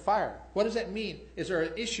terms of fire? What does that mean? Is there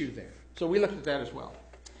an issue there? So we looked at that as well.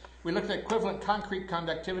 We looked at equivalent concrete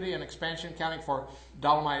conductivity and expansion, accounting for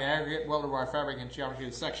dolomite aggregate, welded wire fabric, and geometry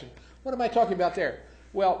of the section. What am I talking about there?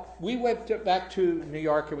 Well, we went back to New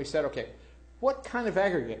York and we said, okay, what kind of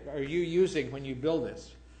aggregate are you using when you build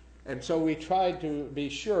this? And so we tried to be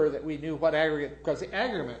sure that we knew what aggregate, because the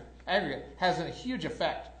aggregate has a huge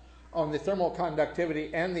effect on the thermal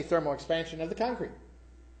conductivity and the thermal expansion of the concrete.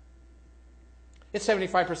 It's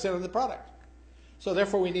 75% of the product. So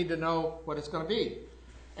therefore we need to know what it's going to be.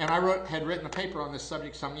 And I had written a paper on this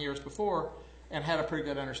subject some years before and had a pretty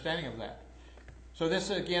good understanding of that. So this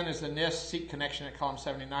again is the NIST seat connection at column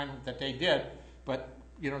 79 that they did, but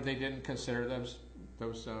they didn't consider those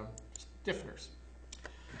stiffeners.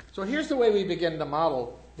 So here's the way we begin to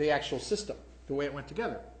model the actual system, the way it went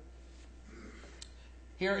together.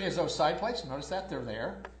 Here is those side plates. Notice that they're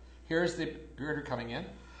there. Here's the girder coming in.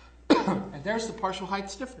 And there's the partial height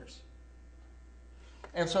stiffeners.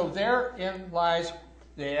 And so therein lies,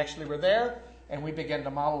 they actually were there, and we began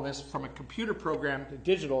to model this from a computer program to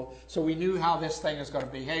digital, so we knew how this thing is going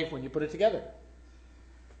to behave when you put it together.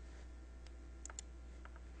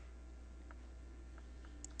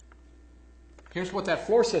 Here's what that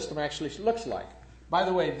floor system actually looks like. By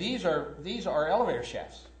the way, these are elevator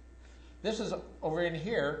shafts. This is over in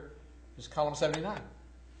here is column 79.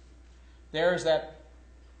 There's that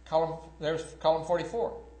column. There's column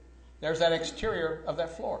 44. There's that exterior of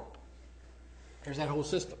that floor. There's that whole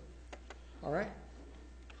system. All right.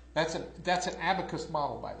 That's an abacus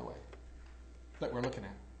model, by the way, that we're looking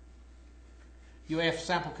at. UAF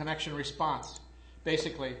sample connection response.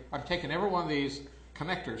 Basically, I'm taking every one of these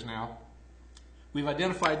connectors now. We've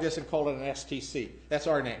identified this and called it an STC. That's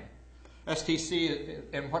our name. STC,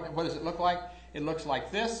 and what does it look like? It looks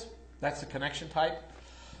like this. That's the connection type.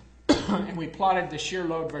 And we plotted the shear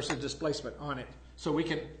load versus displacement on it. So we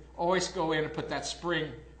can always go in and put that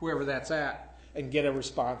spring, wherever that's at, and get a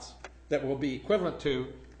response that will be equivalent to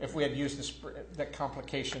if we had used that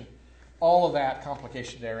complication, all of that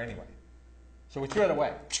complication there anyway. So we threw it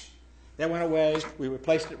away. That went away. We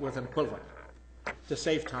replaced it with an equivalent to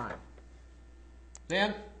save time.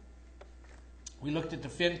 Then we looked at the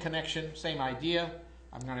fin connection, same idea.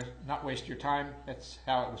 I'm going to not waste your time. That's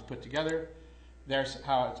how it was put together. There's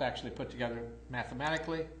how it's actually put together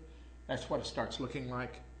mathematically. That's what it starts looking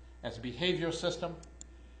like as a behavioral system.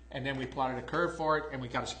 And then we plotted a curve for it, and we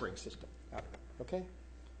got a spring system out of it. Okay?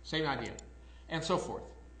 Same idea. And so forth.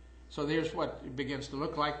 So there's what it begins to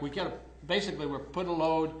look like. Basically, we put a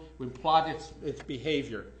load, we plot its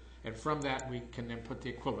behavior, and from that we can then put the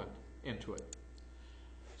equivalent into it.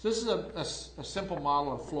 So this is a simple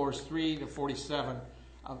model of floors 3 to 47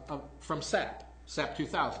 from SAP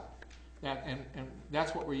 2000. And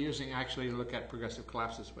that's what we're using actually to look at progressive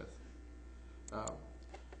collapses with.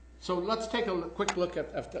 So let's take a quick look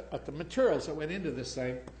at the materials that went into this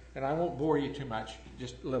thing, and I won't bore you too much,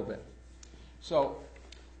 just a little bit. So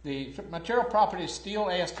the material property is steel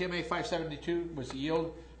ASTM A572 was the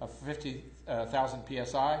yield of 50,000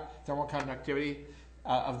 psi. Thermal conductivity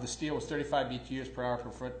of the steel was 35 BTUs per hour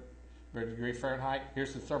per degree Fahrenheit.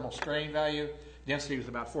 Here's the thermal strain value. Density was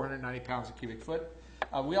about 490 pounds a cubic foot.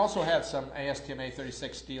 We also had some ASTM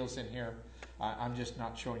A36 steels in here. I'm just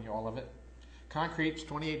not showing you all of it. Concrete's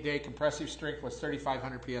 28-day compressive strength was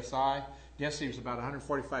 3,500 psi. Density was about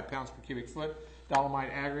 145 pounds per cubic foot. Dolomite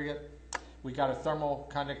aggregate. We got a thermal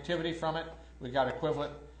conductivity from it. We got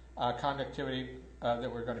equivalent conductivity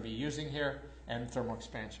that we're going to be using here, and thermal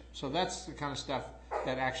expansion. So that's the kind of stuff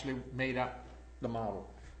that actually made up the model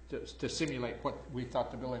to simulate what we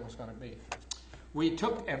thought the building was going to be. We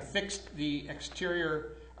took and fixed the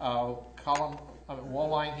exterior column wall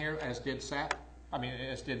line here, as did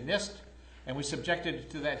NIST, and we subjected it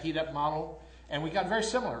to that heat-up model, and we got very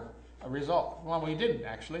similar result. Well, we didn't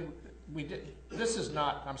actually. We did. This is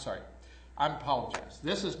not. I'm sorry. I apologize.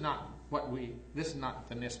 This is not This is not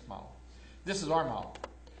the NIST model. This is our model.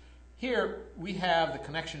 Here we have the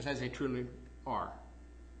connections as they truly are,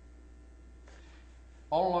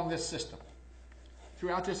 all along this system,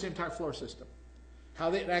 throughout this entire floor system.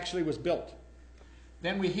 How it actually was built.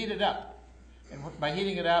 Then we heat it up. And by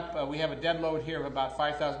heating it up, we have a dead load here of about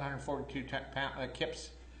 5,142 kips.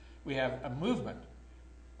 We have a movement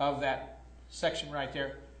of that section right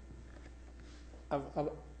there of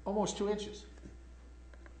almost 2 inches.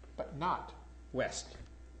 But not west.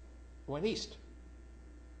 It went east.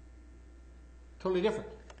 Totally different.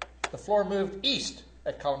 The floor moved east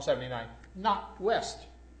at column 79, not west.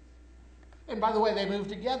 And by the way, they moved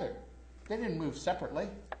together. They didn't move separately.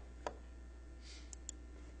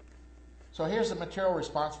 So here's the material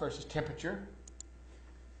response versus temperature.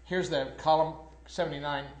 Here's the column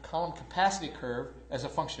 79 column capacity curve as a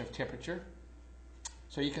function of temperature.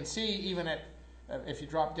 So you can see even at, if you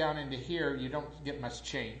drop down into here, you don't get much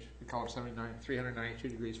change. The column 79, 392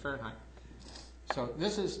 degrees Fahrenheit. So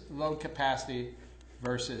this is load capacity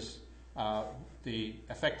versus the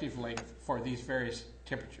effective length for these various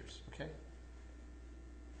temperatures. Okay.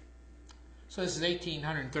 So this is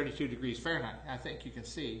 1832 degrees Fahrenheit. I think you can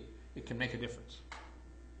see it can make a difference.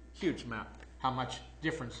 Huge amount. How much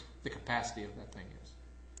difference the capacity of that thing is.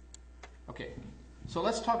 Okay. So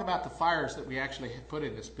let's talk about the fires that we actually put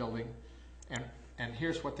in this building, and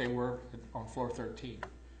here's what they were on floor 13.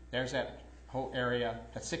 There's that whole area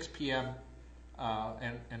at 6 p.m.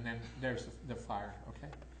 And then there's the fire. Okay.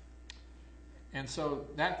 And so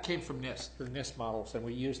that came from NIST, the NIST models, and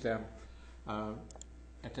we used them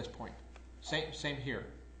at this point. Same here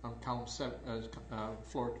on column 7,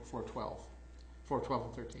 floor 12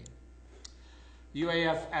 and 13.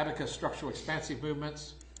 UAF abacus structural expansive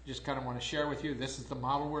movements. Just kind of want to share with you. This is the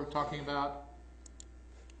model we're talking about.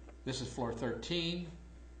 This is floor 13.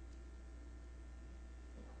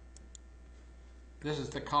 This is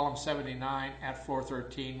the column 79 at floor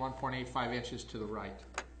 13, 1.85 inches to the right.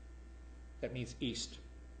 That means east.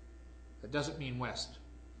 That doesn't mean west.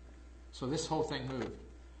 So this whole thing moved.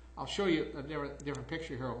 I'll show you a different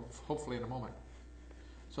picture here, hopefully in a moment.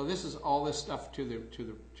 So this is all this stuff to the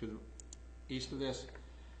east of this.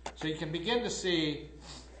 So you can begin to see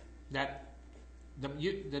that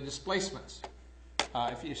the displacements,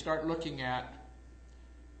 if you start looking at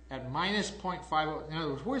minus 0.5, in other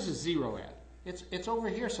words, where's the zero at? It's over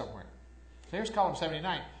here somewhere. So here's column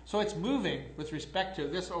 79. So it's moving with respect to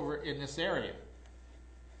this over in this area.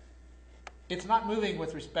 It's not moving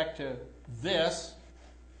with respect to this.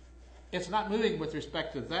 It's not moving with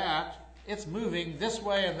respect to that. It's moving this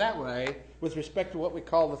way and that way with respect to what we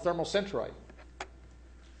call the thermal centroid,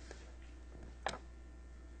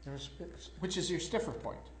 which is your stiffer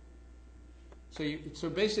point. So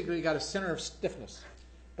basically you got a center of stiffness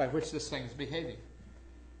by which this thing is behaving.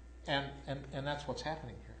 And that's what's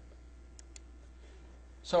happening here.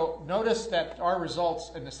 So notice that our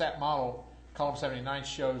results in the SAP model, column 79,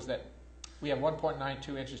 shows that we have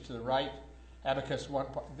 1.92 inches to the right. Abacus,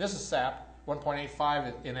 this is SAP,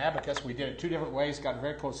 1.85 in Abacus. We did it two different ways, got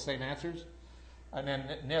very close to the same answers. And then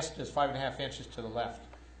NIST is 5.5 inches to the left,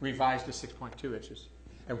 revised to 6.2 inches.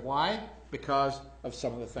 And why? Because of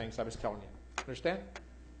some of the things I was telling you. Understand?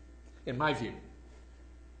 In my view.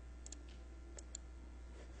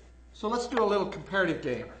 So let's do a little comparative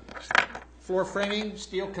game. Floor framing,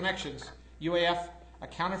 steel connections. UAF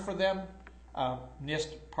accounted for them,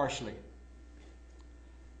 NIST partially.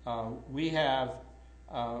 We have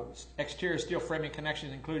exterior steel framing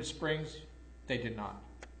connections included springs. They did not.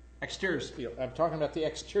 Exterior steel. I'm talking about the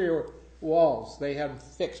exterior walls. They had them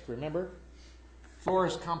fixed, remember?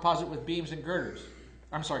 Floors composite with beams and girders.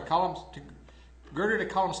 I'm sorry, columns to girder to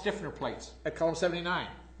column stiffener plates at column 79.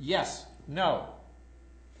 Yes, no.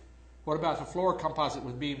 What about the floor composite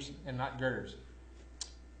with beams and not girders?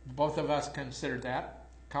 Both of us considered that.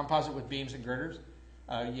 Composite with beams and girders.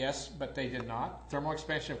 Yes, but they did not. Thermal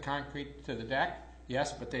expansion of concrete to the deck.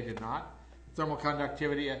 Yes, but they did not. Thermal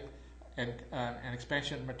conductivity and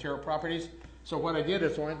expansion of material properties. So what I did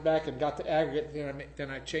is I went back and got the aggregate, then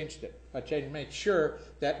I changed it. Made sure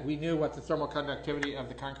that we knew what the thermal conductivity of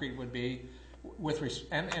the concrete would be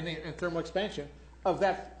and the thermal expansion of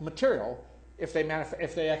that material if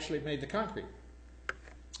they actually made the concrete.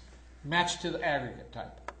 Matched to the aggregate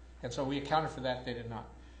type. And so we accounted for that, they did not.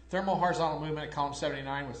 Thermal horizontal movement at column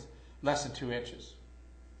 79 was less than 2 inches.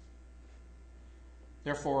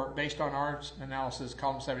 Therefore, based on our analysis,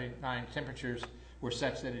 column 79 temperatures were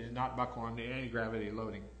such that it did not buckle under any gravity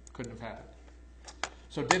loading. Couldn't have happened.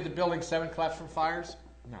 So did the building 7 collapse from fires?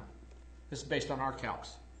 No. This is based on our calcs.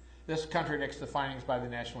 This contradicts the findings by the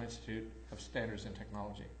National Institute of Standards and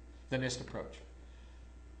Technology, the NIST approach.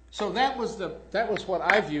 So that was what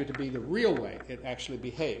I view to be the real way it actually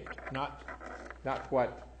behaved, not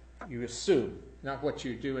what you assume, not what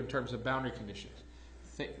you do in terms of boundary conditions,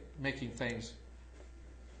 making things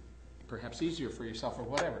perhaps easier for yourself or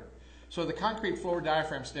whatever. So the concrete floor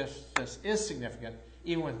diaphragm stiffness is significant,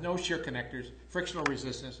 even with no shear connectors. Frictional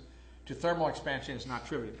resistance to thermal expansion is not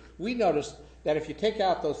trivial. We noticed that if you take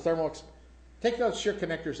out those shear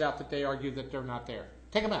connectors out, that they argue that they're not there.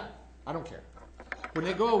 Take them out. I don't care. When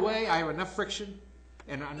they go away, I have enough friction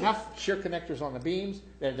and enough shear connectors on the beams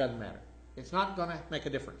that it doesn't matter. It's not going to make a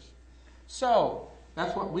difference. So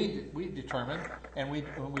that's what we determined, and we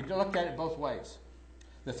looked at it both ways.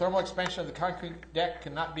 The thermal expansion of the concrete deck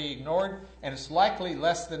cannot be ignored, and it's likely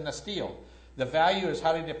less than the steel. The value is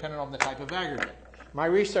highly dependent on the type of aggregate. My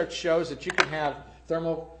research shows that you can have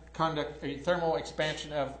thermal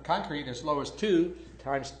expansion of concrete as low as 2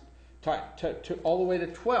 times to all the way to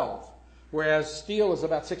 12, whereas steel is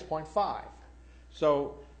about 6.5.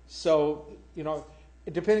 So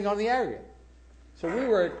depending on the aggregate. So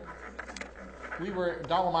we were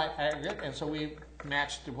dolomite aggregate, and so we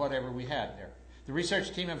matched to whatever we had there. The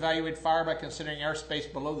research team evaluated fire by considering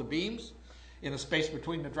airspace below the beams, in the space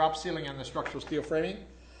between the drop ceiling and the structural steel framing.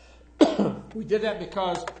 We did that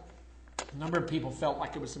because a number of people felt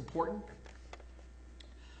like it was important.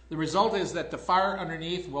 The result is that the fire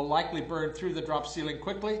underneath will likely burn through the drop ceiling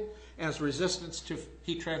quickly, and its resistance to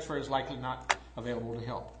heat transfer is likely not available to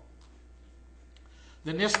help.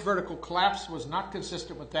 The NIST vertical collapse was not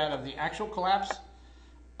consistent with that of the actual collapse.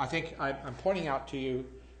 I think I'm pointing out to you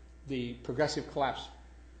the progressive collapse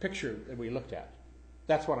picture that we looked at.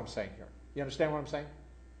 That's what I'm saying here. You understand what I'm saying?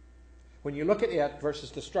 When you look at it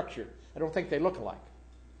versus the structure, I don't think they look alike.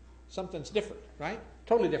 Something's different, right?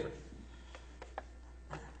 Totally different.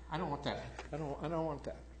 I don't want that. I don't want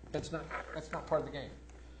that. That's not part of the game.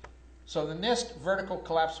 So the NIST vertical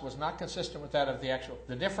collapse was not consistent with that of the actual.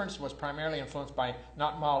 The difference was primarily influenced by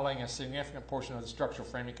not modeling a significant portion of the structural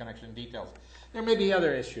framing connection details. There may be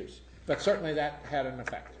other issues, but certainly that had an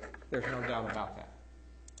effect. There's no doubt about that.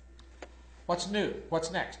 What's new?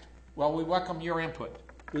 What's next? Well, we welcome your input.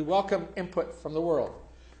 We welcome input from the world.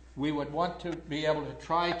 We would want to be able to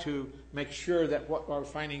try to make sure that what our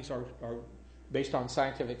findings are based on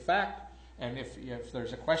scientific fact, and if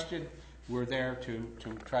there's a question, we're there to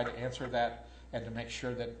try to answer that and to make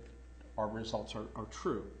sure that our results are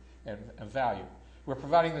true and valued. We're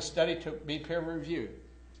providing the study to be peer-reviewed.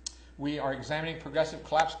 We are examining progressive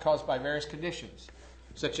collapse caused by various conditions,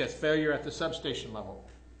 such as failure at the substation level,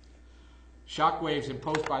 shock waves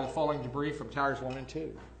imposed by the falling debris from towers 1 and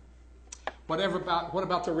 2. What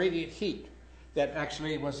about the radiant heat that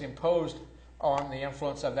actually was imposed on the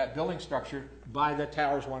influence of that building structure by the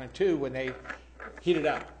towers 1 and 2 when they heated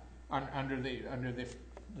up under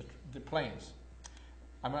the planes?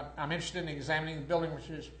 I'm interested in examining the building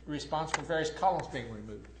response for various columns being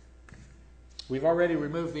removed. We've already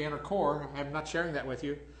removed the inner core. I'm not sharing that with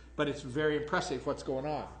you, but it's very impressive what's going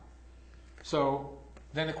on. So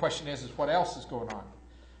then the question is what else is going on?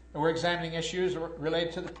 And we're examining issues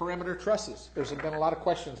related to the perimeter trusses. There's been a lot of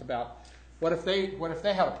questions about what if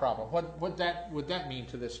they had a problem? What would that mean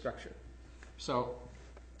to this structure? So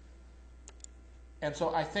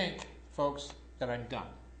I think, folks, that I'm done.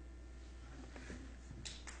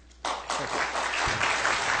 Thank you.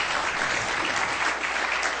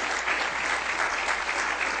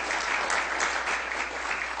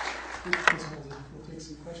 We'll take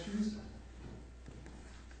some questions.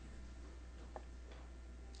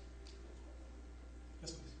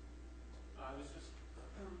 Yes, please.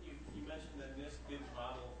 You mentioned that NIST did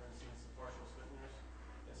model, for instance, the partial stiffeners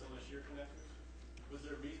and some of the shear connectors. Was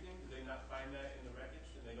there reasoning? Did they not find that in the wreckage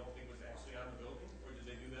and they don't think it was actually on the building? Or did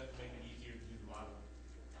they do that to make it easier to do the modeling?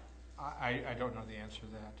 I don't know the answer to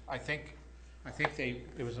that. I think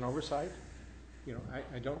it was an oversight.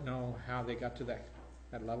 I don't know how they got to that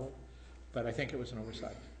level, but I think it was an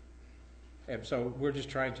oversight. And so we're just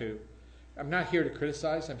trying to, I'm not here to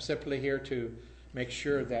criticize, I'm simply here to make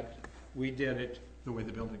sure that we did it the way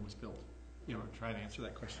the building was built. Try to answer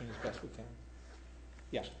that question as best we can.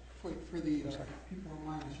 Yes. For the people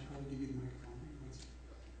online, I should probably give you the microphone.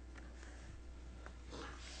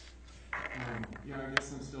 I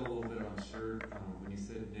guess I'm still a little bit unsure. When you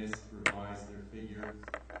said NIST revised their figures,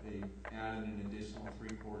 they added an additional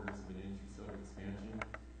 3/4 of an inch or so expansion.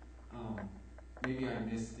 Maybe I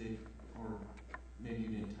missed it, or maybe you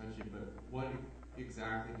didn't touch it, but what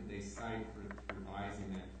exactly did they cite for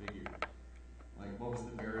revising that figure? Like, what was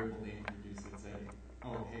the variable they introduced that said,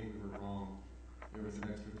 oh, hey, we were wrong, there was an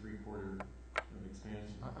extra 3/4 of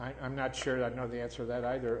expansion? I'm not sure I know the answer to that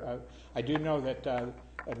either. I do know that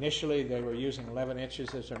initially they were using 11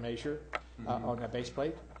 inches as their measure on the base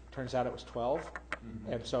plate. Turns out it was 12.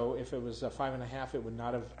 And so if it was 5.5, it would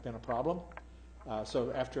not have been a problem.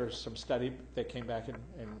 So after some study, they came back and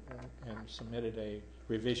submitted a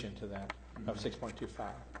revision to that of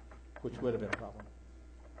 6.25, which would have been a problem.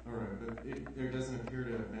 All right, but there doesn't appear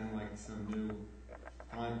to have been like some new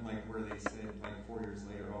time, like where they said like 4 years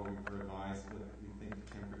later, oh, we've revised what we think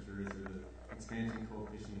the temperature is or the expansion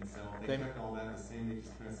coefficient itself. They kept all that the same. They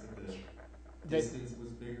just kind of said the distance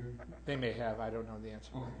was bigger. They may have. I don't know the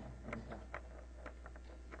answer. Okay.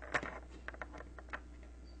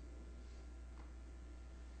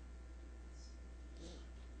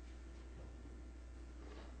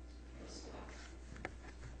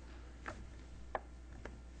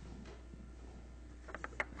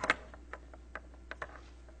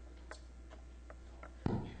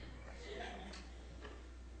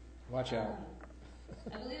 Watch out.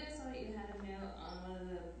 I believe I saw that you had a note on one of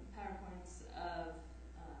the PowerPoints of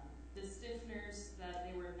the stiffeners that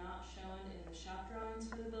they were not shown in the shop drawings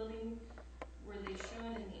for the building. Were they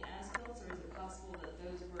shown in the as-built, or is it possible that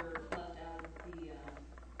those were left out of the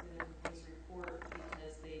proposed report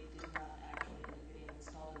because they did not actually end up getting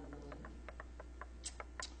installed in the building?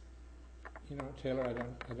 You know, Taylor,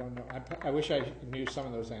 I don't know. I wish I knew some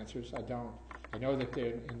of those answers. I don't. I know that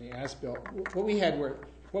they're in the as-built. What we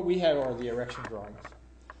had are the erection drawings,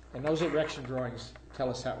 and those erection drawings tell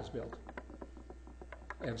us how it was built.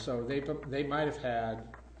 And so they might have had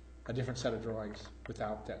a different set of drawings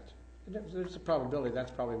without that. And there's a probability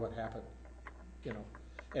that's probably what happened, you know.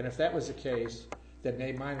 And if that was the case, then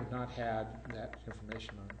they might have not had that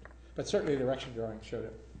information on it. But certainly the erection drawings showed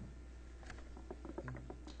it.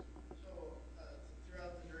 So,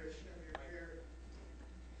 throughout the duration of your career,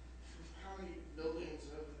 how many buildings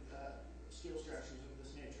of steel structures of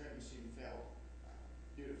this nature have you seen fail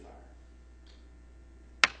due to fire?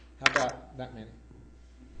 How about that many?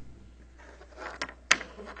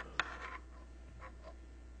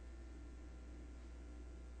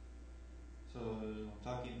 So,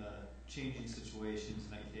 talking the changing situations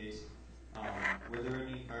in that case, were there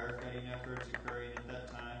any firefighting efforts occurring at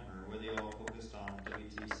that time, or were they all focused on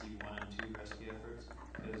WTC 1 and 2 rescue efforts?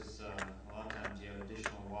 Because a lot of times you have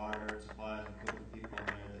additional water and supplies and putting people in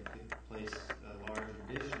there that could place a large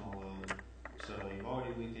additional load. So you've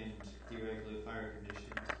already weakened theoretically fire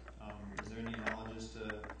conditions. Is there any knowledge as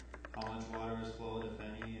to how much water has flowed, if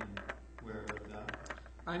any, and where it would have gone?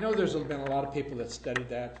 I know there's been a lot of people that studied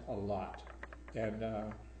that a lot, and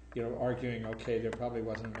you know, arguing, okay, there probably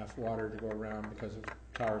wasn't enough water to go around because of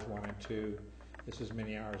towers 1 and 2. This is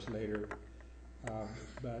many hours later,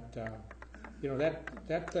 but you know,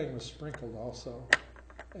 that thing was sprinkled also.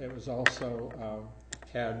 It was also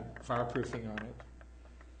had fireproofing on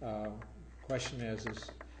it. Question is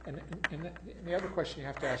and the other question you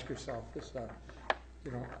have to ask yourself is,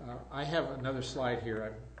 you know, I have another slide here.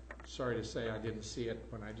 I'm sorry to say I didn't see it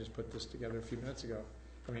when I just put this together a few minutes ago.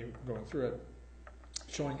 I mean, going through it,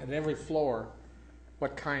 showing at every floor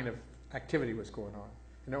what kind of activity was going on.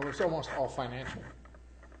 And it was almost all financial.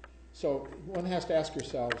 So one has to ask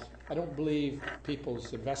yourselves, I don't believe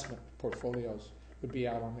people's investment portfolios would be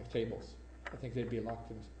out on the tables. I think they'd be locked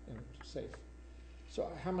in safe. So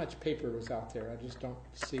how much paper was out there? I just don't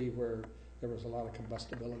see where there was a lot of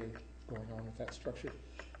combustibility going on with that structure.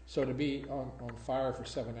 So to be on fire for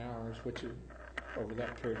 7 hours, which is over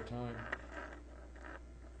that period of time,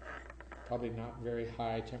 probably not very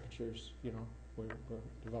high temperatures, you know, were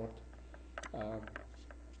developed.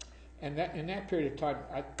 And that in that period of time,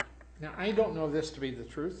 now I don't know this to be the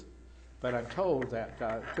truth, but I'm told that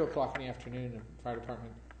 2 o'clock in the afternoon, the fire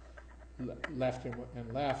department left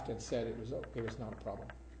and said it was not a problem,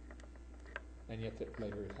 and yet that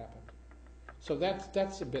later it happened. So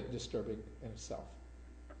that's a bit disturbing in itself.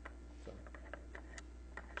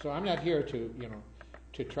 So I'm not here to, you know,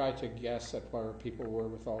 to try to guess at where people were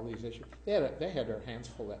with all these issues. They had their hands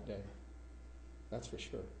full that day. That's for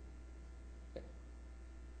sure. Okay.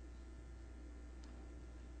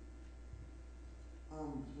 So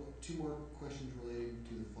 2 more questions related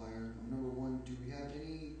to the fire. Number 1, do we have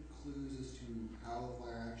any clues as to how the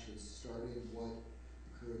fire actually started, what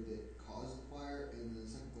occurred that caused the fire? And the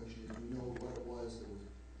second question is, do we know what it was that was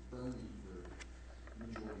burning for the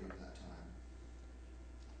majority of that time?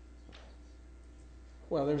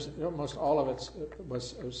 Well, there's almost all of it's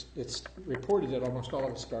reported that almost all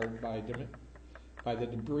of it started by the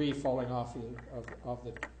debris falling off of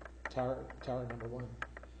the tower number 1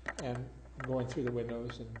 and going through the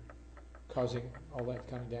windows and causing all that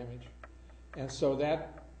kind of damage. And so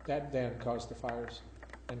that then caused the fires,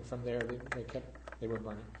 and from there they were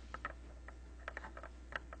burning.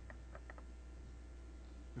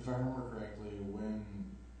 If I remember correctly, when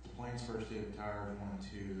the planes first hit towers 1 and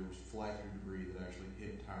 2, there was fly-through debris that actually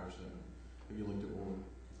hit tower 7. Have you looked at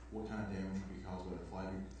what kind of damage would be caused by the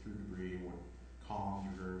fly-through debris, and what columns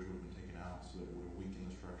or girders would have been taken out so that it would have weakened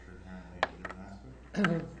the structure inherently in a different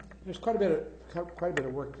aspect? There's quite a bit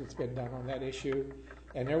of work that's been done on that issue,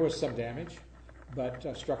 and there was some damage, but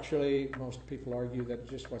structurally, most people argue that it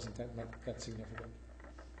just wasn't that significant.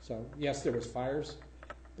 So yes, there was fires,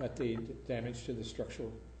 but the damage to the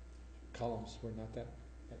structural columns were not that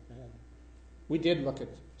bad. We did look at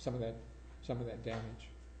some of that damage.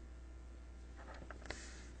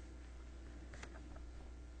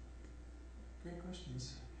 Great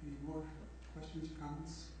questions. Any more questions or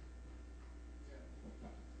comments?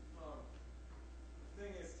 The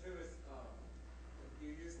thing is, too, is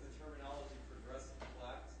you're using the terminology progressive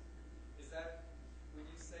collapse. Is that, when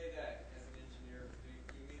you say that as an engineer, do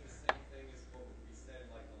you mean the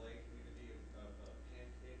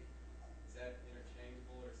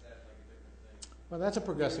Well, that's a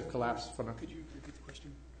progressive collapse phenomenon. Could you repeat the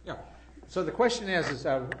question? Yeah. So the question is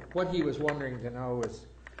what he was wondering to know is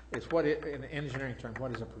what, in engineering terms,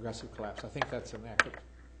 what is a progressive collapse? I think that's an accurate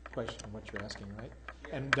question, what you're asking, right?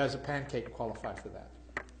 And does a pancake qualify for that?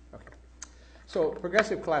 Okay. So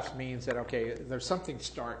progressive collapse means that, okay, there's something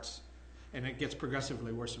starts, and it gets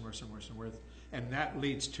progressively worse and worse and worse and worse, and that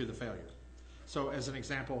leads to the failure. So as an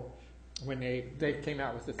example, when they came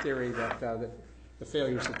out with the theory that the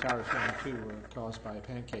failures of towers 1 and 2 were caused by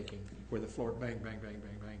pancaking, where the floor bang, bang, bang,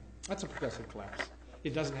 bang, bang. That's a progressive collapse.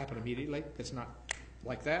 It doesn't happen immediately. It's not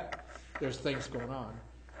like that. There's things going on,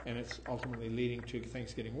 and it's ultimately leading to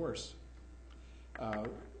things getting worse.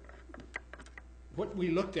 What we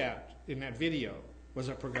looked at in that video was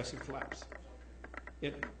a progressive collapse.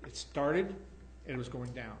 It started, and it was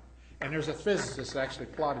going down. And there's a physicist that actually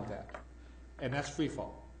plotted that, and that's free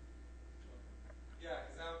fall. Yeah,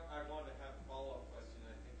 because I wanted to have a follow-up question.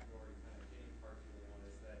 I think you already kind of getting partially on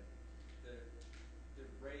is that the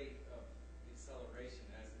rate of acceleration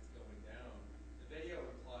as it's going down. The video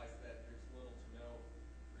implies that there's little to no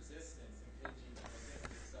resistance impinging against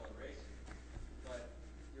the acceleration, but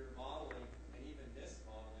your modeling and even this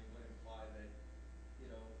modeling would imply that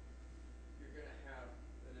you're going to have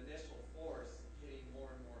an initial force hitting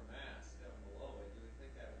more and more mass down below it. You would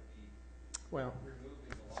think that would be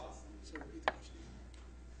removing velocity. So repeat the question.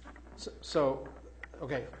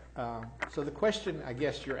 Okay. So the question I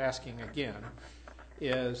guess you're asking again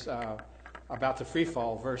is about the free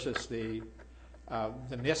fall versus the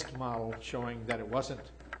NIST model showing that it wasn't,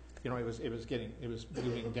 it was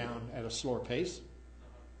moving down at a slower pace.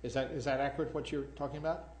 Is that accurate what you're talking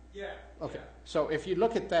about? Yeah. Okay. Yeah. So if you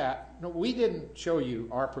look at that, no, we didn't show you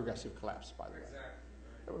our progressive collapse, by the way. Exactly.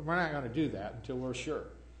 Right. We're not going to do that until we're sure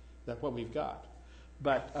that what we've got.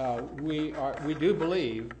 But we do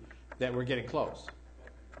believe that we're getting close.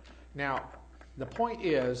 Now, the point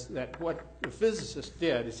is that what the physicist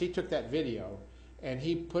did is he took that video and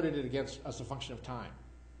he put it against as a function of time.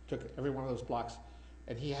 Took every one of those blocks,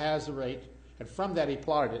 and he has the rate, and from that he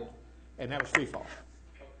plotted it, and that was free fall.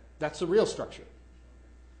 That's the real structure,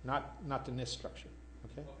 not the NIST structure.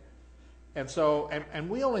 Okay? And so, and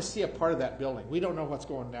we only see a part of that building. We don't know what's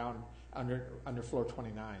going down under floor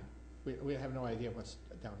 29. We have no idea what's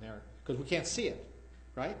down there because we can't see it,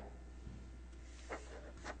 right?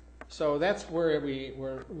 So that's where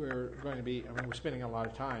we're going to be. I mean, we're spending a lot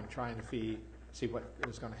of time trying to see what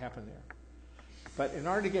is going to happen there. But in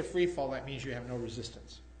order to get free fall, that means you have no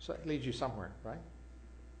resistance. So it leads you somewhere, right?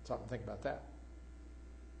 Something to think about that.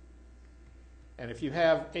 And if you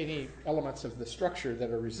have any elements of the structure that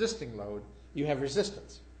are resisting load, you have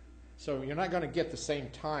resistance. So you're not going to get the same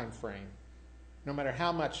time frame, no matter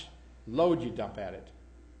how much load you dump at it,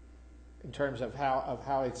 in terms of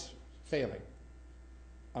how it's failing,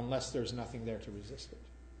 unless there's nothing there to resist it.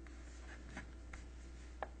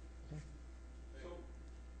 So,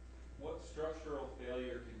 what structural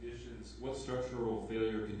failure conditions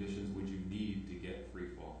would you need to get free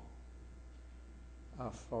fall?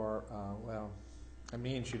 It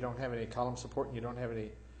means you don't have any column support and you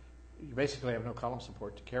basically have no column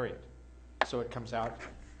support to carry it. So it comes out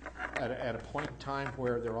at a point in time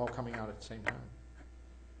where they're all coming out at the same time.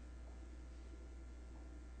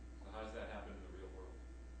 So how does that happen in the real world?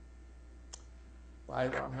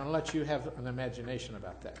 I'm going to let you have an imagination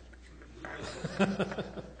about that.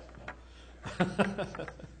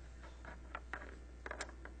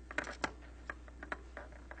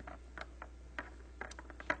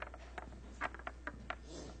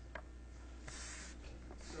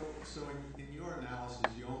 So in your analysis,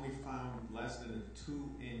 you only found less than a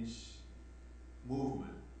 2-inch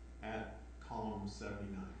movement at column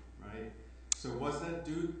 79, right? So was that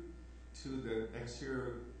due to the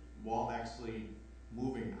exterior wall actually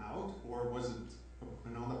moving out, or was it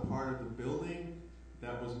another part of the building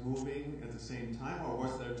that was moving at the same time, or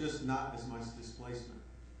was there just not as much displacement?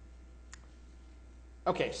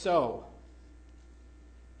 Okay, so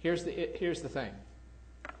here's the thing.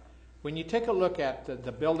 When you take a look at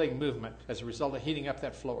the building movement as a result of heating up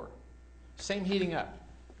that floor, same heating up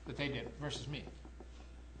that they did versus me.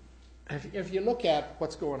 If you look at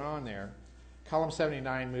what's going on there, column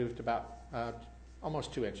 79 moved about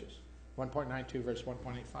almost 2 inches, 1.92 versus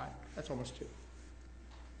 1.85. That's almost 2.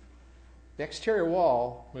 The exterior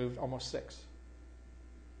wall moved almost 6.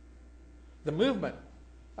 The movement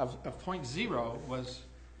of point 0 was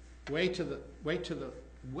way to the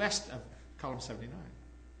west of column 79.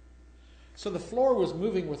 So the floor was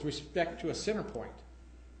moving with respect to a center point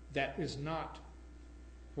that is not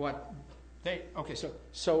what they. Okay,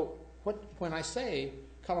 so when I say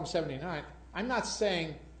column 79, I'm not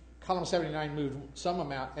saying column 79 moved some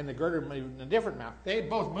amount, and the girder moved a different amount. They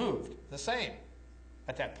both moved the same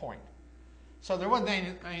at that point. So there wasn't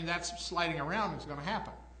any, I mean, that's sliding around is going to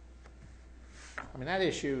happen. I mean, that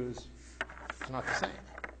issue is not the same.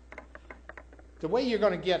 The way you're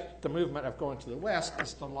going to get the movement of going to the west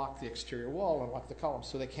is to lock the exterior wall and lock the columns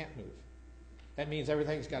so they can't move. That means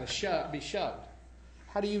everything's got to be shoved.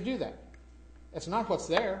 How do you do that? It's not what's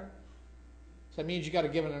there. So that means you've got to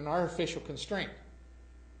give it an artificial constraint.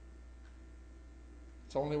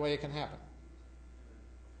 It's the only way it can happen.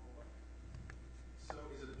 So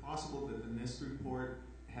is it possible that the NIST report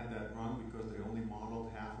had that wrong because they only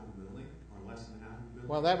modeled half of the building or less than half of the building?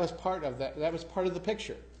 Well, that was part of that. That was part of the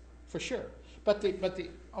picture, for sure. But the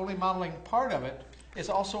only modeling part of it is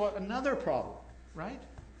also another problem, right?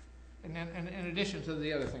 And then, and in addition to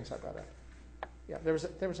the other things I brought up, yeah, there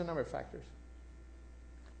was a number of factors.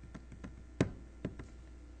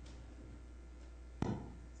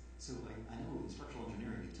 So, like, I know in structural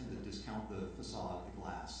engineering, you tend to discount the facade, the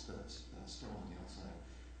glass that's still on the outside,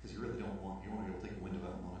 because you really don't want to be able to take a window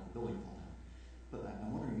out and not have the building fall down. But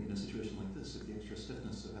I'm wondering, in a situation like this, if the extra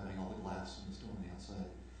stiffness of having all the glass and the stone on the outside,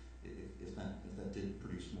 if that did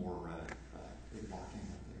produce more blocking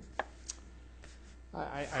out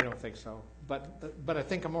there. I don't think so. But I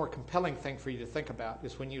think a more compelling thing for you to think about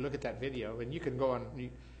is when you look at that video, and you can go on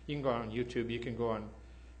YouTube, you can go on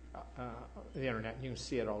the internet, and you can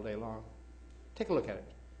see it all day long. Take a look at it,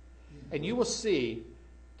 and you will see.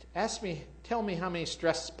 Tell me how many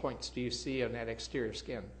stress points do you see on that exterior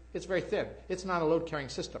skin? It's very thin. It's not a load-carrying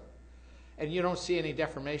system, and you don't see any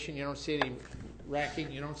deformation. You don't see any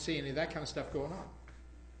racking. You don't see any of that kind of stuff going on.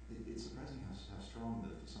 It's surprising how strong the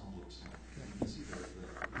facade looks like. You can see the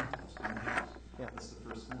stone walls. Yeah. That's the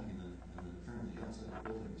first thing, and then apparently the outside of the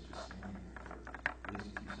building is just standing there for at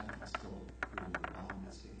least a few seconds till the bottom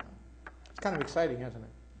gets taken out. It's kind of exciting, isn't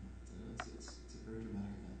it? It's a very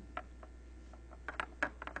dramatic event.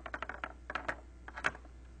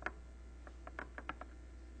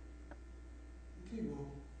 Okay,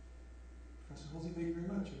 well, Professor Halsey, thank you very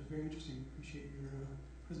much. It was very interesting. Appreciate your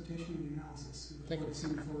presentation and your analysis. We look Thank forward to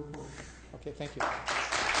seeing the full report. Okay, thank you.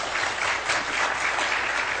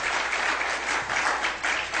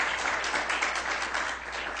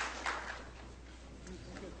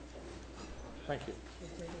 Thank you.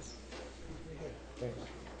 Thanks.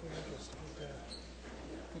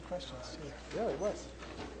 Good questions. Yeah, it was.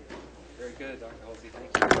 Very good, Dr. Halsey.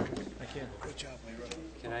 Thank you. Thank you. Good job, Leroy.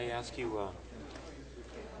 Can I ask you,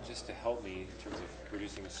 just to help me in terms of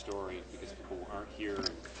producing a story, because people aren't here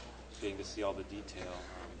and getting to see all the detail,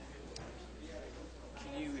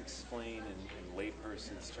 can you explain in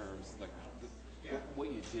layperson's terms, like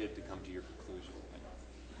what you did to come to your conclusion? Like,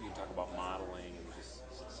 you can talk about modeling and just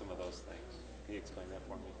some of those things. Can you explain that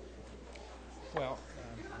for me? Well,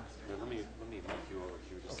 Here, let me move you over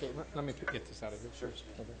here. Just okay, let me get this out of here Sure. first.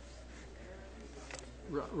 Okay.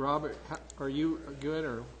 Robert, are you good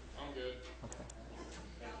or? I'm good. Okay.